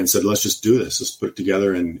said, let's just do this. Let's put it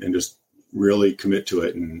together and just really commit to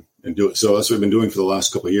it and do it. So that's what we've been doing for the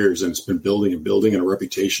last couple of years. And it's been building, and our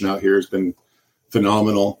reputation out here has been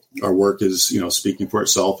phenomenal. Our work is, speaking for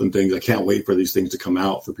itself and things. I can't wait for these things to come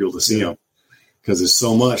out for people to see them, because there's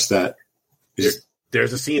so much that is.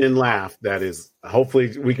 There's a scene in Laugh that is,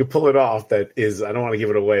 hopefully we could pull it off. That is, I don't want to give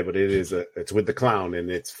it away, but it's with the clown, and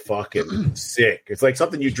it's fucking sick. It's like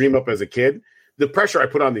something you dream up as a kid. The pressure I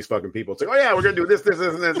put on these fucking people. It's like, oh yeah, we're going to do this,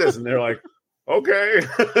 and they're like, okay.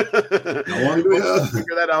 How long do we have?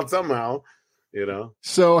 Figure that out somehow. you know.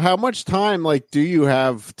 So how much time do you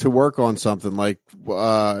have to work on something?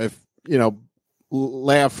 If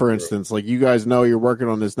Laugh, for instance, you guys know you're working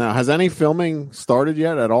on this now. Has any filming started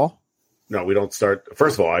yet at all? No, we don't start.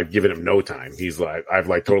 First of all, I've given him no time. I've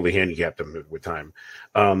totally handicapped him with time.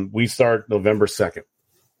 We start November 2nd.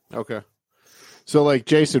 Okay. So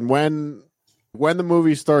Jason, when the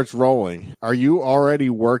movie starts rolling, are you already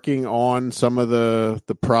working on some of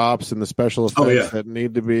the props and the special effects that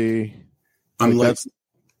need to be? I'm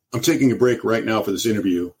taking a break right now for this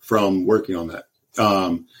interview from working on that.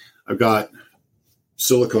 I've got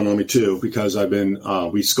silicone on me too, because I've been,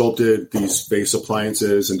 we sculpted these face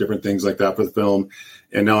appliances and different things like that for the film.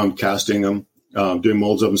 And now I'm casting them, doing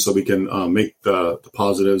molds of them so we can make the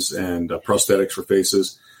positives and prosthetics for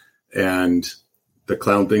faces and the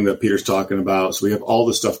clown thing that Peter's talking about. So we have all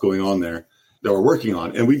this stuff going on there that we're working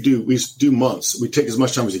on. And we do months. We take as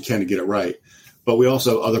much time as we can to get it right. But we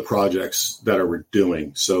also have other projects that we're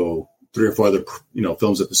doing. So 3 or 4 other,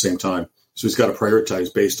 films at the same time. So we've got to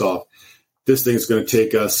prioritize based off, this thing's going to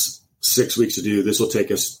take us 6 weeks to do. This will take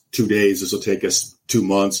us 2 days. This will take us 2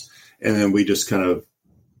 months. And then we just kind of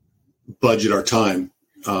budget our time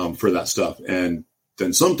for that stuff. And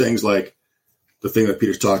then some things like the thing that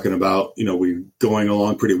Peter's talking about, we're going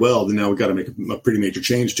along pretty well. Then now we've got to make a pretty major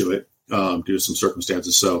change to it due to some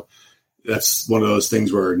circumstances. So that's one of those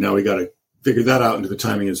things where now we got to figure that out into the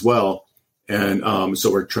timing as well. And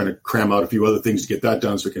so we're trying to cram out a few other things to get that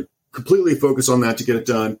done so we can completely focus on that to get it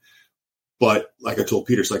done. But like I told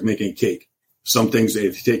Peter, it's like making a cake. Some things,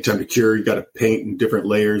 if you take time to cure, you got to paint in different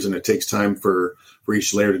layers, and it takes time for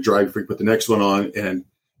each layer to dry before you put the next one on. And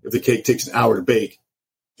if the cake takes an hour to bake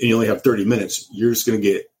and you only have 30 minutes, you're just going to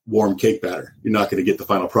get warm cake batter. You're not going to get the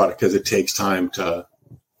final product because it takes time to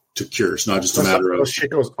cure. It's not just a matter of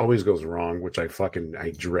shit always goes wrong, which I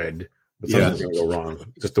dread. But something's going to go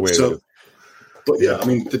wrong, just the way it is. But yeah, I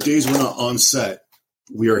mean, the days we're not on set,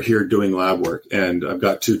 we are here doing lab work, and I've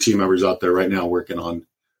got 2 team members out there right now working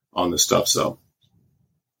on this stuff. So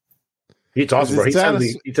he talks about he sends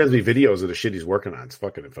me videos of the shit he's working on. It's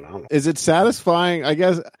fucking phenomenal. Is it satisfying? I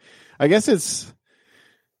guess it's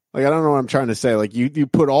I don't know what I'm trying to say. You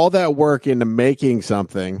put all that work into making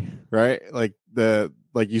something, right? Like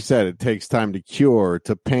you said, it takes time to cure,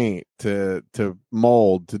 to paint, to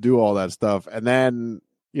mold, to do all that stuff, and then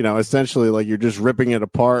essentially you're just ripping it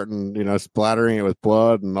apart and splattering it with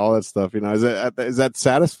blood and all that stuff. Is that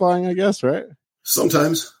satisfying? I guess, right?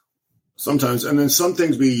 Sometimes, and then some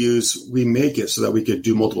things we make it so that we could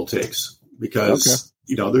do multiple takes because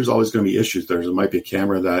there's always going to be issues. There might be a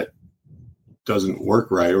camera that doesn't work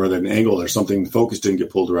right, or an angle or something, the focus didn't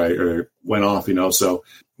get pulled right or went off. So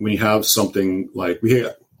we have something like we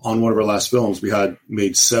had on one of our last films, we had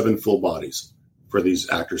made 7 full bodies for these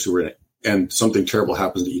actors who were in it. And something terrible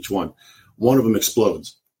happens to each one. One of them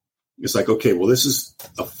explodes. It's like, okay, well, this is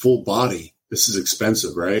a full body. This is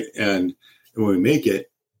expensive, right? And when we make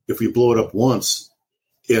it, if we blow it up once,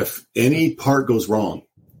 if any part goes wrong,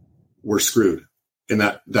 we're screwed. And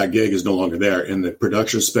that gig is no longer there. And the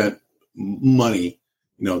production spent money,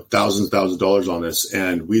 thousands of dollars on this.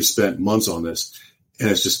 And we've spent months on this. And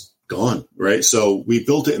it's just gone, right? So we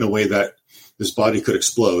built it in a way that this body could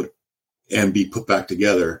explode and be put back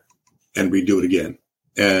together and redo it again.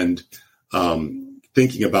 And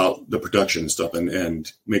thinking about the production stuff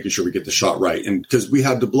and making sure we get the shot right. And because we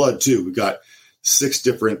have the blood too, we got 6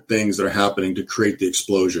 different things that are happening to create the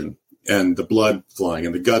explosion, and the blood flying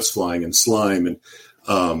and the guts flying and slime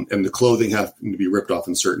and the clothing having to be ripped off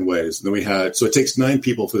in certain ways. And then so it takes 9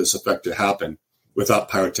 people for this effect to happen without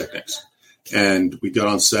pyrotechnics. And we got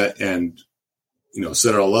on set and,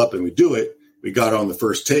 set it all up and we do it. We got on the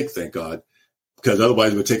first take, thank God. Because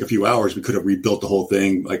otherwise it would take a few hours. We could have rebuilt the whole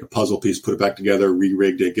thing like a puzzle piece, put it back together,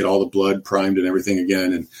 re-rigged it, get all the blood primed and everything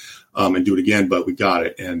again, and do it again. But we got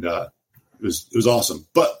it, and it was awesome.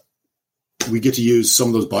 But we get to use some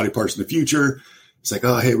of those body parts in the future. It's like,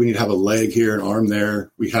 oh, hey, we need to have a leg here, an arm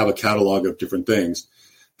there. We have a catalog of different things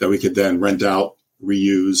that we could then rent out,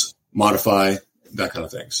 reuse, modify, that kind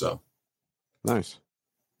of thing. So nice.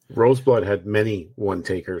 Roseblood had many one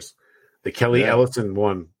takers. The Kelly Ellison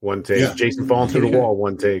one take. Yeah. Jason falling through the wall,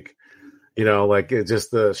 one take. It's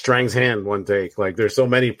just the Strang's hand, one take. There's so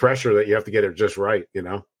many pressure that you have to get it just right. We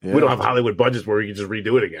don't have Hollywood budgets where you can just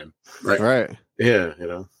redo it again. Right. Yeah.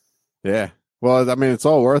 Yeah. Well, I mean, it's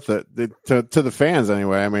all worth it to the fans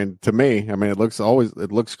anyway. I mean, to me, it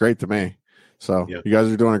looks great to me. So you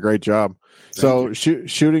guys are doing a great job. So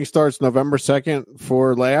shooting starts November 2nd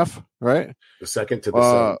for Laugh, right? The 2nd to the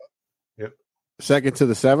 7th. Yep. 2nd to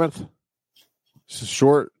the 7th. It's a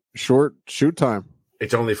short shoot time.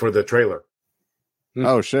 It's only for the trailer.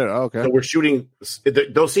 Oh shit! Okay. So we're shooting.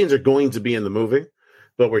 Those scenes are going to be in the movie,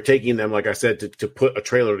 but we're taking them, like I said, to put a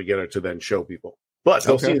trailer together to then show people. But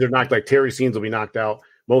those scenes are knocked. Like Terry's scenes will be knocked out.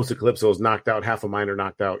 Most of Calypso's knocked out. Half of mine are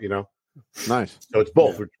knocked out. Nice. So it's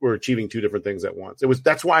both. Yeah. We're achieving two different things at once.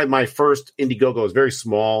 That's why my first Indiegogo is very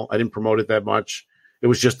small. I didn't promote it that much. It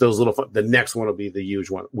was just those little. The next one will be the huge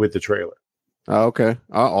one with the trailer. Oh, okay.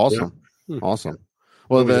 Awesome. Yeah. Awesome.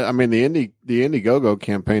 Well, the Indiegogo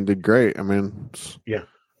campaign did great. I mean, yeah,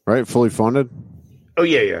 right, fully funded. Oh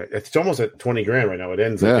yeah. It's almost at $20,000 right now. It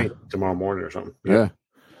ends I think, tomorrow morning or something. Yeah.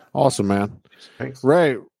 Awesome, man. Thanks.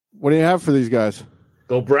 Ray, what do you have for these guys?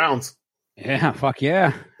 Go Browns. Yeah, fuck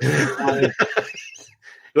yeah. When's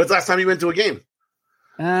the last time you went to a game?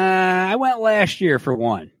 I went last year for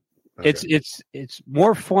one. Okay. It's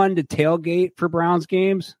more fun to tailgate for Browns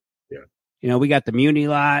games. Yeah. We got the Muni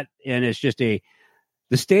lot, and it's just the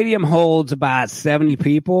stadium holds about 70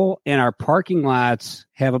 people, and our parking lots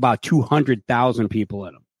have about 200,000 people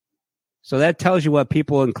in them. So that tells you what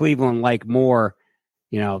people in Cleveland like more.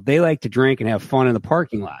 They like to drink and have fun in the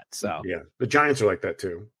parking lot. So yeah, the Giants are like that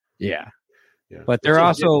too. Yeah. But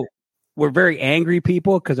we're very angry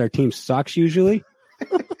people because our team sucks usually.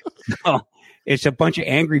 So it's a bunch of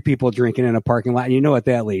angry people drinking in a parking lot, and you know what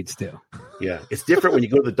that leads to. Yeah, it's different when you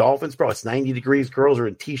go to the Dolphins, bro. It's 90 degrees. Girls are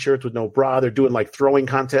in T-shirts with no bra. They're doing like throwing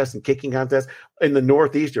contests and kicking contests. In the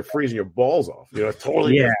Northeast, you're freezing your balls off. It's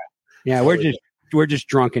totally different. Yeah. Totally we're just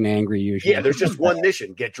drunk and angry usually. Yeah, there's just one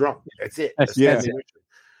mission: get drunk. That's it. That's the mission.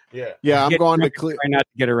 Yeah. I'm going to try not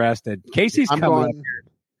to get arrested. Casey's coming.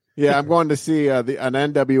 Yeah, I'm going to see an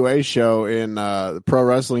NWA show in the pro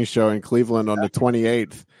wrestling show in Cleveland on the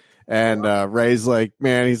 28th. And Ray's like,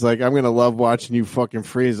 man, he's like, I'm going to love watching you fucking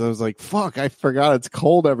freeze. I was like, fuck, I forgot it's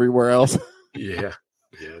cold everywhere else. Yeah,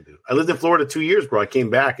 dude. I lived in Florida 2 years, bro. I came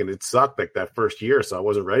back and it sucked like that first year, so I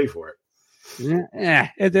wasn't ready for it. Yeah,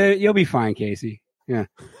 you'll be fine, Casey. Yeah,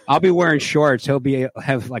 I'll be wearing shorts. He'll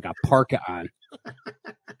have like a parka on.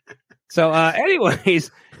 So,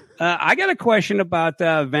 anyways, I got a question about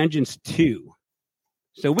Vengeance 2.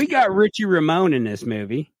 So we got Richie Ramone in this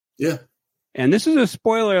movie. Yeah. And this is a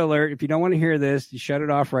spoiler alert. If you don't want to hear this, you shut it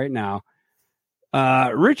off right now.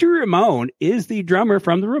 Richie Ramone is the drummer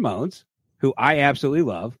from the Ramones, who I absolutely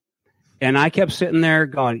love. And I kept sitting there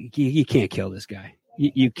going, you can't kill this guy.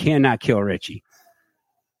 You cannot kill Richie.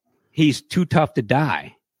 He's too tough to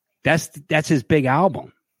die. That's his big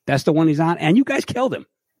album. That's the one he's on. And you guys killed him.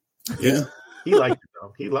 Yeah. He liked it,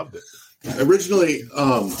 though. He loved it. Originally,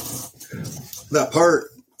 that part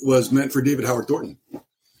was meant for David Howard Thornton.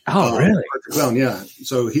 Oh, really? Clown, yeah.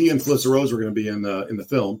 So he and Felissa Rose were going to be in the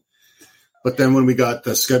film, but then when we got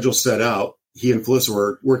the schedule set out, he and Felissa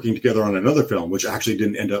were working together on another film, which actually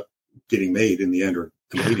didn't end up getting made in the end or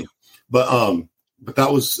completing. But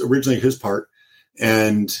that was originally his part,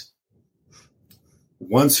 and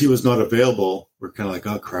once he was not available, we're kind of like,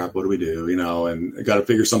 oh crap, what do we do? And I got to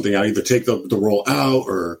figure something out, either take the role out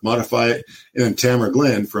or modify it. And then Tamara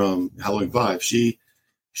Glenn from Halloween 5, she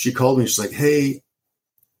called me. She's like, hey,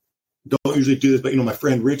 don't usually do this, but my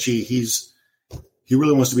friend Richie, he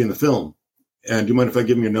really wants to be in the film. And do you mind if I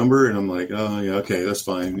give him your number? And I'm like, oh yeah, okay, that's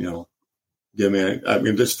fine. Give me. I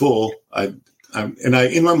mean, it's full. I'm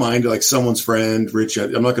in my mind, like someone's friend, Rich.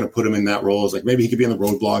 I'm not going to put him in that role. It's like maybe he could be on the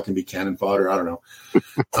roadblock and be cannon fodder. I don't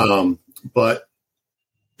know. But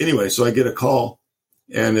anyway, so I get a call,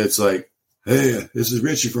 and it's like, hey, this is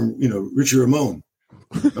Richie from Richie Ramone.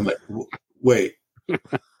 I'm like, wait.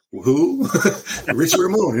 Who? Richie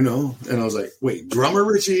Ramone, and I was like, wait, drummer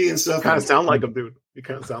Richie and stuff. Kind of sound like him, dude. You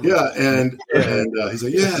kind of sound like him. And he's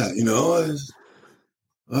like, yeah,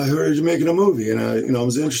 I heard you're making a movie, and I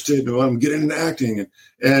was interested. I'm getting into acting,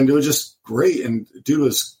 and it was just great. And dude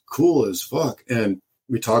was cool as fuck. And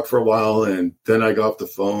we talked for a while, and then I got off the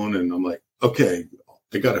phone, and I'm like, okay,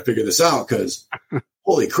 I got to figure this out because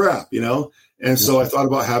holy crap, And so I thought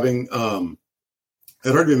about having.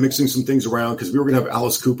 I'd already been mixing some things around because we were going to have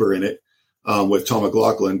Alice Cooper in it with Tom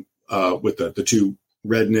McLaughlin with the two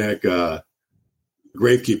redneck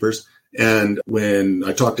gravekeepers. And when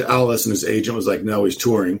I talked to Alice, and his agent was like, no, he's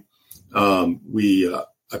touring. I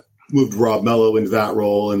moved Rob Mello into that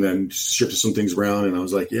role and then shifted some things around. And I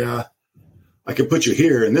was like, yeah, I could put you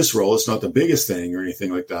here in this role. It's not the biggest thing or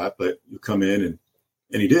anything like that, but you come in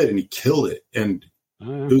and he did, and he killed it. And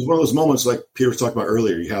it was one of those moments like Peter was talking about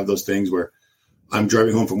earlier. You have those things where I'm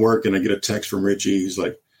driving home from work and I get a text from Richie. He's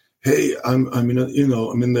like, hey, I'm in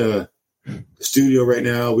the studio right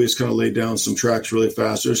now. We just kind of laid down some tracks really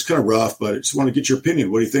fast. It's kind of rough, but I just want to get your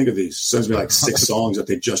opinion. What do you think of these? Sends me like 6 songs that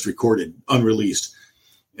they just recorded, unreleased.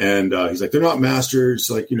 And he's like, they're not mastered. It's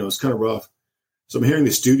like, it's kind of rough. So I'm hearing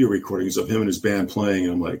the studio recordings of him and his band playing,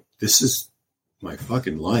 and I'm like, this is my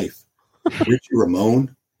fucking life. Richie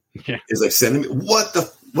Ramone is like sending me,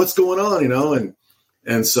 what's going on,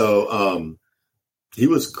 and so he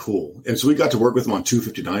was cool. And so we got to work with him on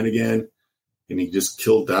 259 again, and he just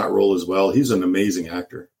killed that role as well. He's an amazing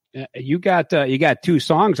actor. You got 2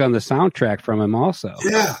 songs on the soundtrack from him also.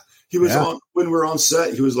 Yeah. He was on, when we were on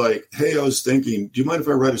set, he was like, hey, I was thinking, do you mind if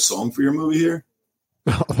I write a song for your movie here?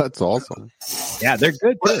 Oh, that's awesome. Yeah, they're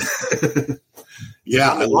good too. Yeah,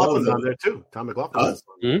 Tom I love McLaughlin's him. on there too. Tom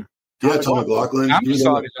McLaughlin. Yeah, Tom McLaughlin. Tommy's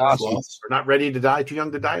song is awesome. We're not ready to die. Too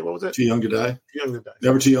young to die. What was it? Too young to die. Too young to die.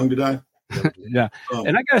 Never too young to die. Yeah,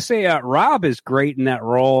 and I gotta say, Rob is great in that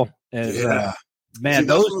role. As, man, See,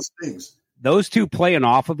 those things. Those two playing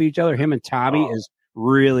off of each other, him and Tommy, is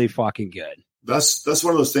really fucking good. That's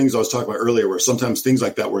one of those things I was talking about earlier, where sometimes things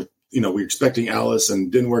like that, where we're expecting Alice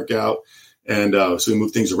and didn't work out, and so we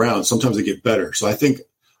move things around. Sometimes they get better. So I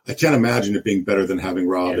can't imagine it being better than having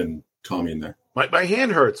Rob and Tommy in there. My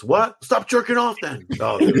hand hurts. What? Stop jerking off then.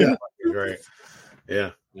 Oh, yeah. Great.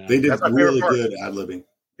 Yeah. They did really good ad-libbing.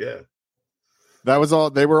 Yeah. That was all.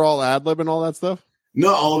 They were all ad-libbing all that stuff?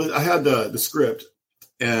 Not all of it. I had the script,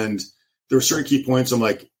 and there were certain key points. I'm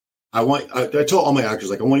like, I told all my actors,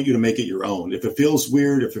 like, I want you to make it your own. If it feels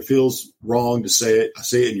weird, if it feels wrong to say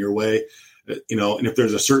it in your way, and if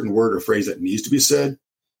there's a certain word or phrase that needs to be said,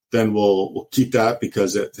 then we'll keep that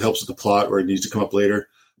because it helps with the plot or it needs to come up later.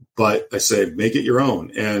 But I say, make it your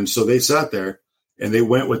own. And so they sat there and they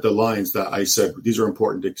went with the lines that I said, these are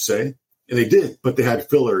important to say. And they did, but they had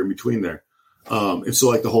filler in between there. And so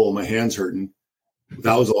like the whole, my hand's hurting,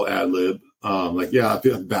 that was all ad lib. Like, yeah, I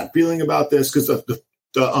feel a bad feeling about this. Cause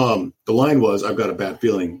the line was, I've got a bad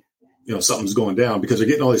feeling, something's going down, because they're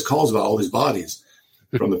getting all these calls about all these bodies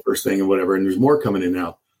from the first thing and whatever. And there's more coming in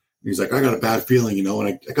now. And he's like, I got a bad feeling, and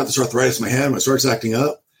I got this arthritis in my hand. When it starts acting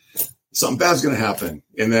up, something bad's going to happen.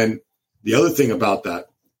 And then the other thing about that,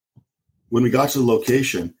 when we got to the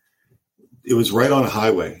location, it was right on a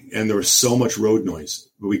highway and there was so much road noise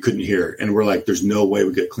that we couldn't hear. And we're like, there's no way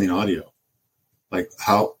we get clean audio. Like,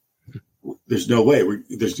 how? There's no way.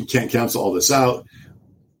 You can't cancel all this out.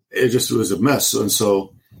 It was a mess. And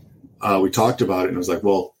so we talked about it, and I was like,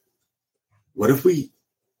 well, what if we,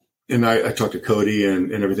 and I talked to Cody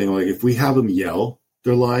and everything, like, if we have them yell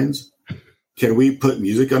their lines, can we put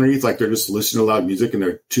music underneath? Like, they're just listening to loud music and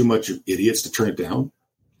they're too much of idiots to turn it down,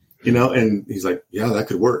 and he's like, yeah, that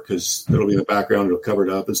could work, because it'll be in the background, it'll cover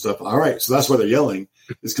it up and stuff. All right. So that's why they're yelling,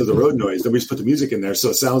 is because of road noise. Then we just put the music in there. So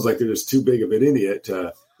it sounds like they're just too big of an idiot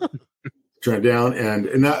to turn it down.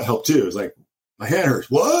 And that helped too. It's like, my hand hurts.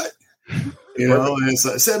 What? And it's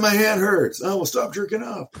like, I said, my hand hurts. Oh, well, stop jerking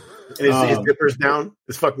off. And his zippers down.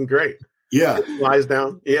 It's fucking great. Yeah. It flies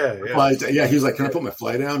down. Yeah. Yeah. He's like, can I put my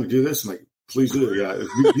fly down and do this? I'm like, please do. Yeah.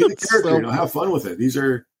 Be the character, have fun with it.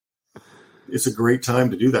 It's a great time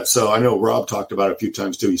to do that. So I know Rob talked about it a few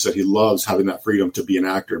times too. He said he loves having that freedom to be an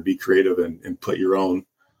actor, be creative, and put your own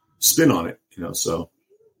spin on it, so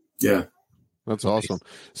yeah. That's awesome.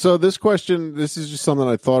 So this is just something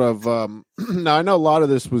I thought of. Now I know a lot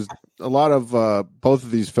of both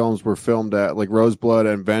of these films were filmed at, like,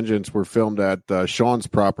 Roseblood and Vengeance were filmed at Sean's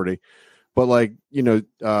property, but like, you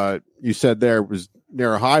said there it was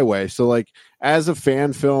near a highway. So like, as a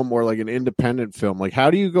fan film or like an independent film, like, how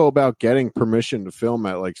do you go about getting permission to film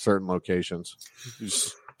at like certain locations?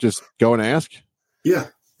 Just go and ask? Yeah.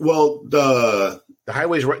 Well, the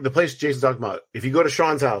highway's right. The place Jason's talking about. If you go to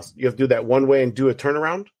Sean's house, you have to do that one way and do a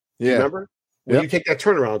turnaround. Yeah. Remember? When you take that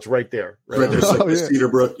turnaround, it's right there. Right there's like the Cedar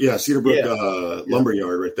Brook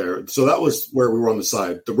lumberyard right there. So that was where we were on the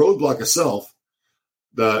side. The roadblock itself,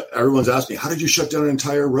 everyone's asking, how did you shut down an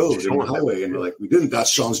entire road in the highway? And you're like, we didn't.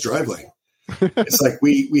 That's Sean's driveway. It's like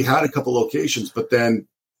we had a couple locations, but then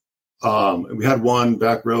we had one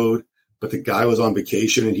back road, but the guy was on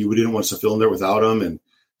vacation and he didn't want us to film there without him. And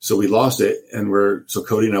so we lost it. And so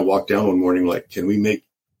Cody and I walked down one morning, like, can we make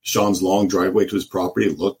Sean's long driveway to his property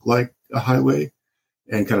look like a highway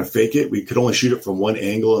and kind of fake it? We could only shoot it from one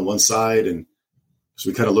angle and one side. And so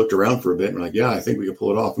we kind of looked around for a bit and we're like, yeah, I think we could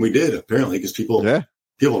pull it off. And we did, apparently, because people have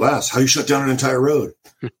asked, how do you shut down an entire road?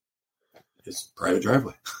 It's a private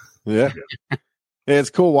driveway. Yeah. Yeah, it's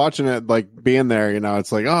cool watching it, like, being there,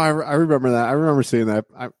 it's like, oh, I remember that. I remember seeing that.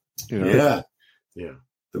 Yeah. Yeah.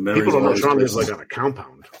 The memories people don't know Sean is like on a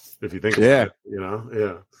compound, if you think about it.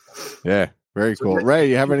 Yeah. Yeah. Very cool. Ray,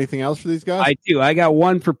 you have anything else for these guys? I do. I got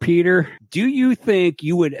one for Peter. Do you think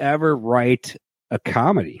you would ever write a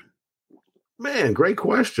comedy? Man, great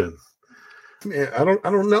question. Man, I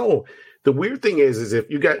don't know. The weird thing is if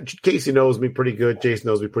you got Casey knows me pretty good, Jason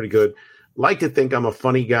knows me pretty good. like to think I'm a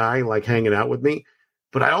funny guy, like hanging out with me,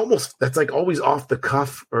 but that's like always off the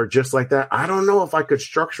cuff or just like that. I don't know if I could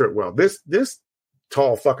structure it well. This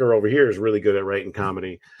tall fucker over here is really good at writing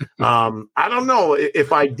comedy. I don't know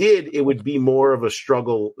if I did, it would be more of a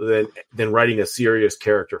struggle than writing a serious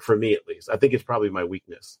character for me, at least. I think it's probably my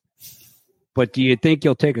weakness. But do you think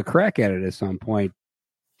you'll take a crack at it at some point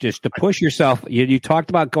just to push yourself? You talked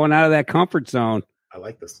about going out of that comfort zone. I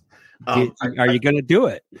like this. Are you going to do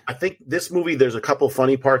it? I think this movie, there's a couple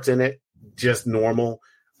funny parts in it, just normal.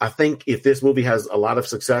 I think if this movie has a lot of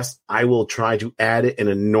success, I will try to add it in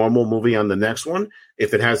a normal movie on the next one.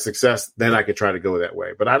 If it has success, then I could try to go that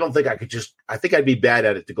way. But I don't think I think I'd be bad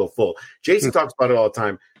at it to go full. Jason talks about it all the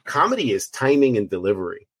time. Comedy is timing and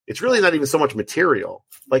delivery. It's really not even so much material.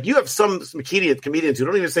 Like you have some comedians who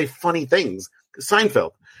don't even say funny things.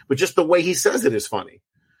 Seinfeld, but just the way he says it is funny.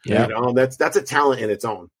 Yeah. That's a talent in its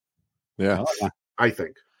own. Yeah. I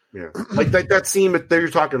think. Yeah. Like that scene that you're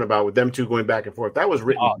talking about with them two going back and forth. That was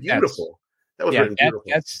written beautiful. Written beautiful.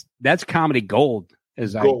 That's comedy gold.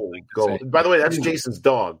 Gold. By the way, that's Jason's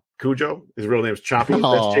dog. Cujo. His real name is Choppy.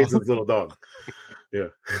 That's Jason's little dog. Yeah.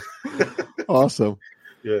 Awesome.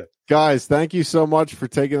 Yeah. Guys, thank you so much for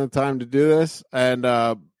taking the time to do this. And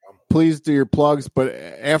please do your plugs. But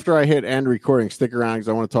after I hit end recording, stick around because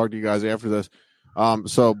I want to talk to you guys after this.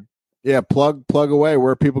 So, yeah, plug away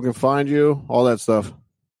where people can find you, all that stuff.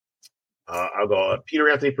 I'll go Peter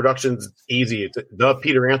Anthony Productions. It's easy. It's the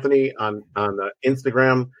Peter Anthony on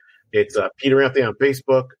Instagram. It's Peter Anthony on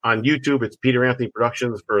Facebook. On YouTube, it's Peter Anthony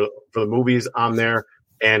Productions for the movies on there.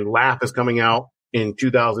 And Laugh is coming out in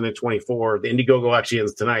 2024. The Indiegogo actually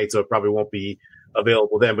ends tonight, so it probably won't be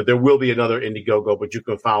available then. But there will be another Indiegogo, but you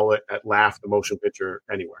can follow it at Laugh, the motion picture,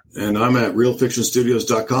 anywhere. And I'm at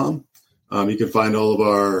realfictionstudios.com. You can find all of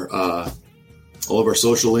our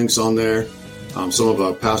social links on there. Some of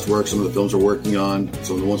our past work, some of the films we're working on,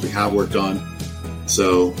 some of the ones we have worked on.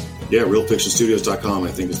 So, yeah, realfictionstudios.com, I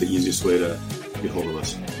think, is the easiest way to get hold of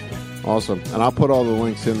us. Awesome. And I'll put all the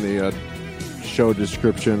links in the show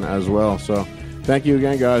description as well. So, thank you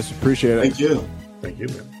again, guys. Appreciate it. Thank you. Thank you,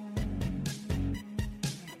 man.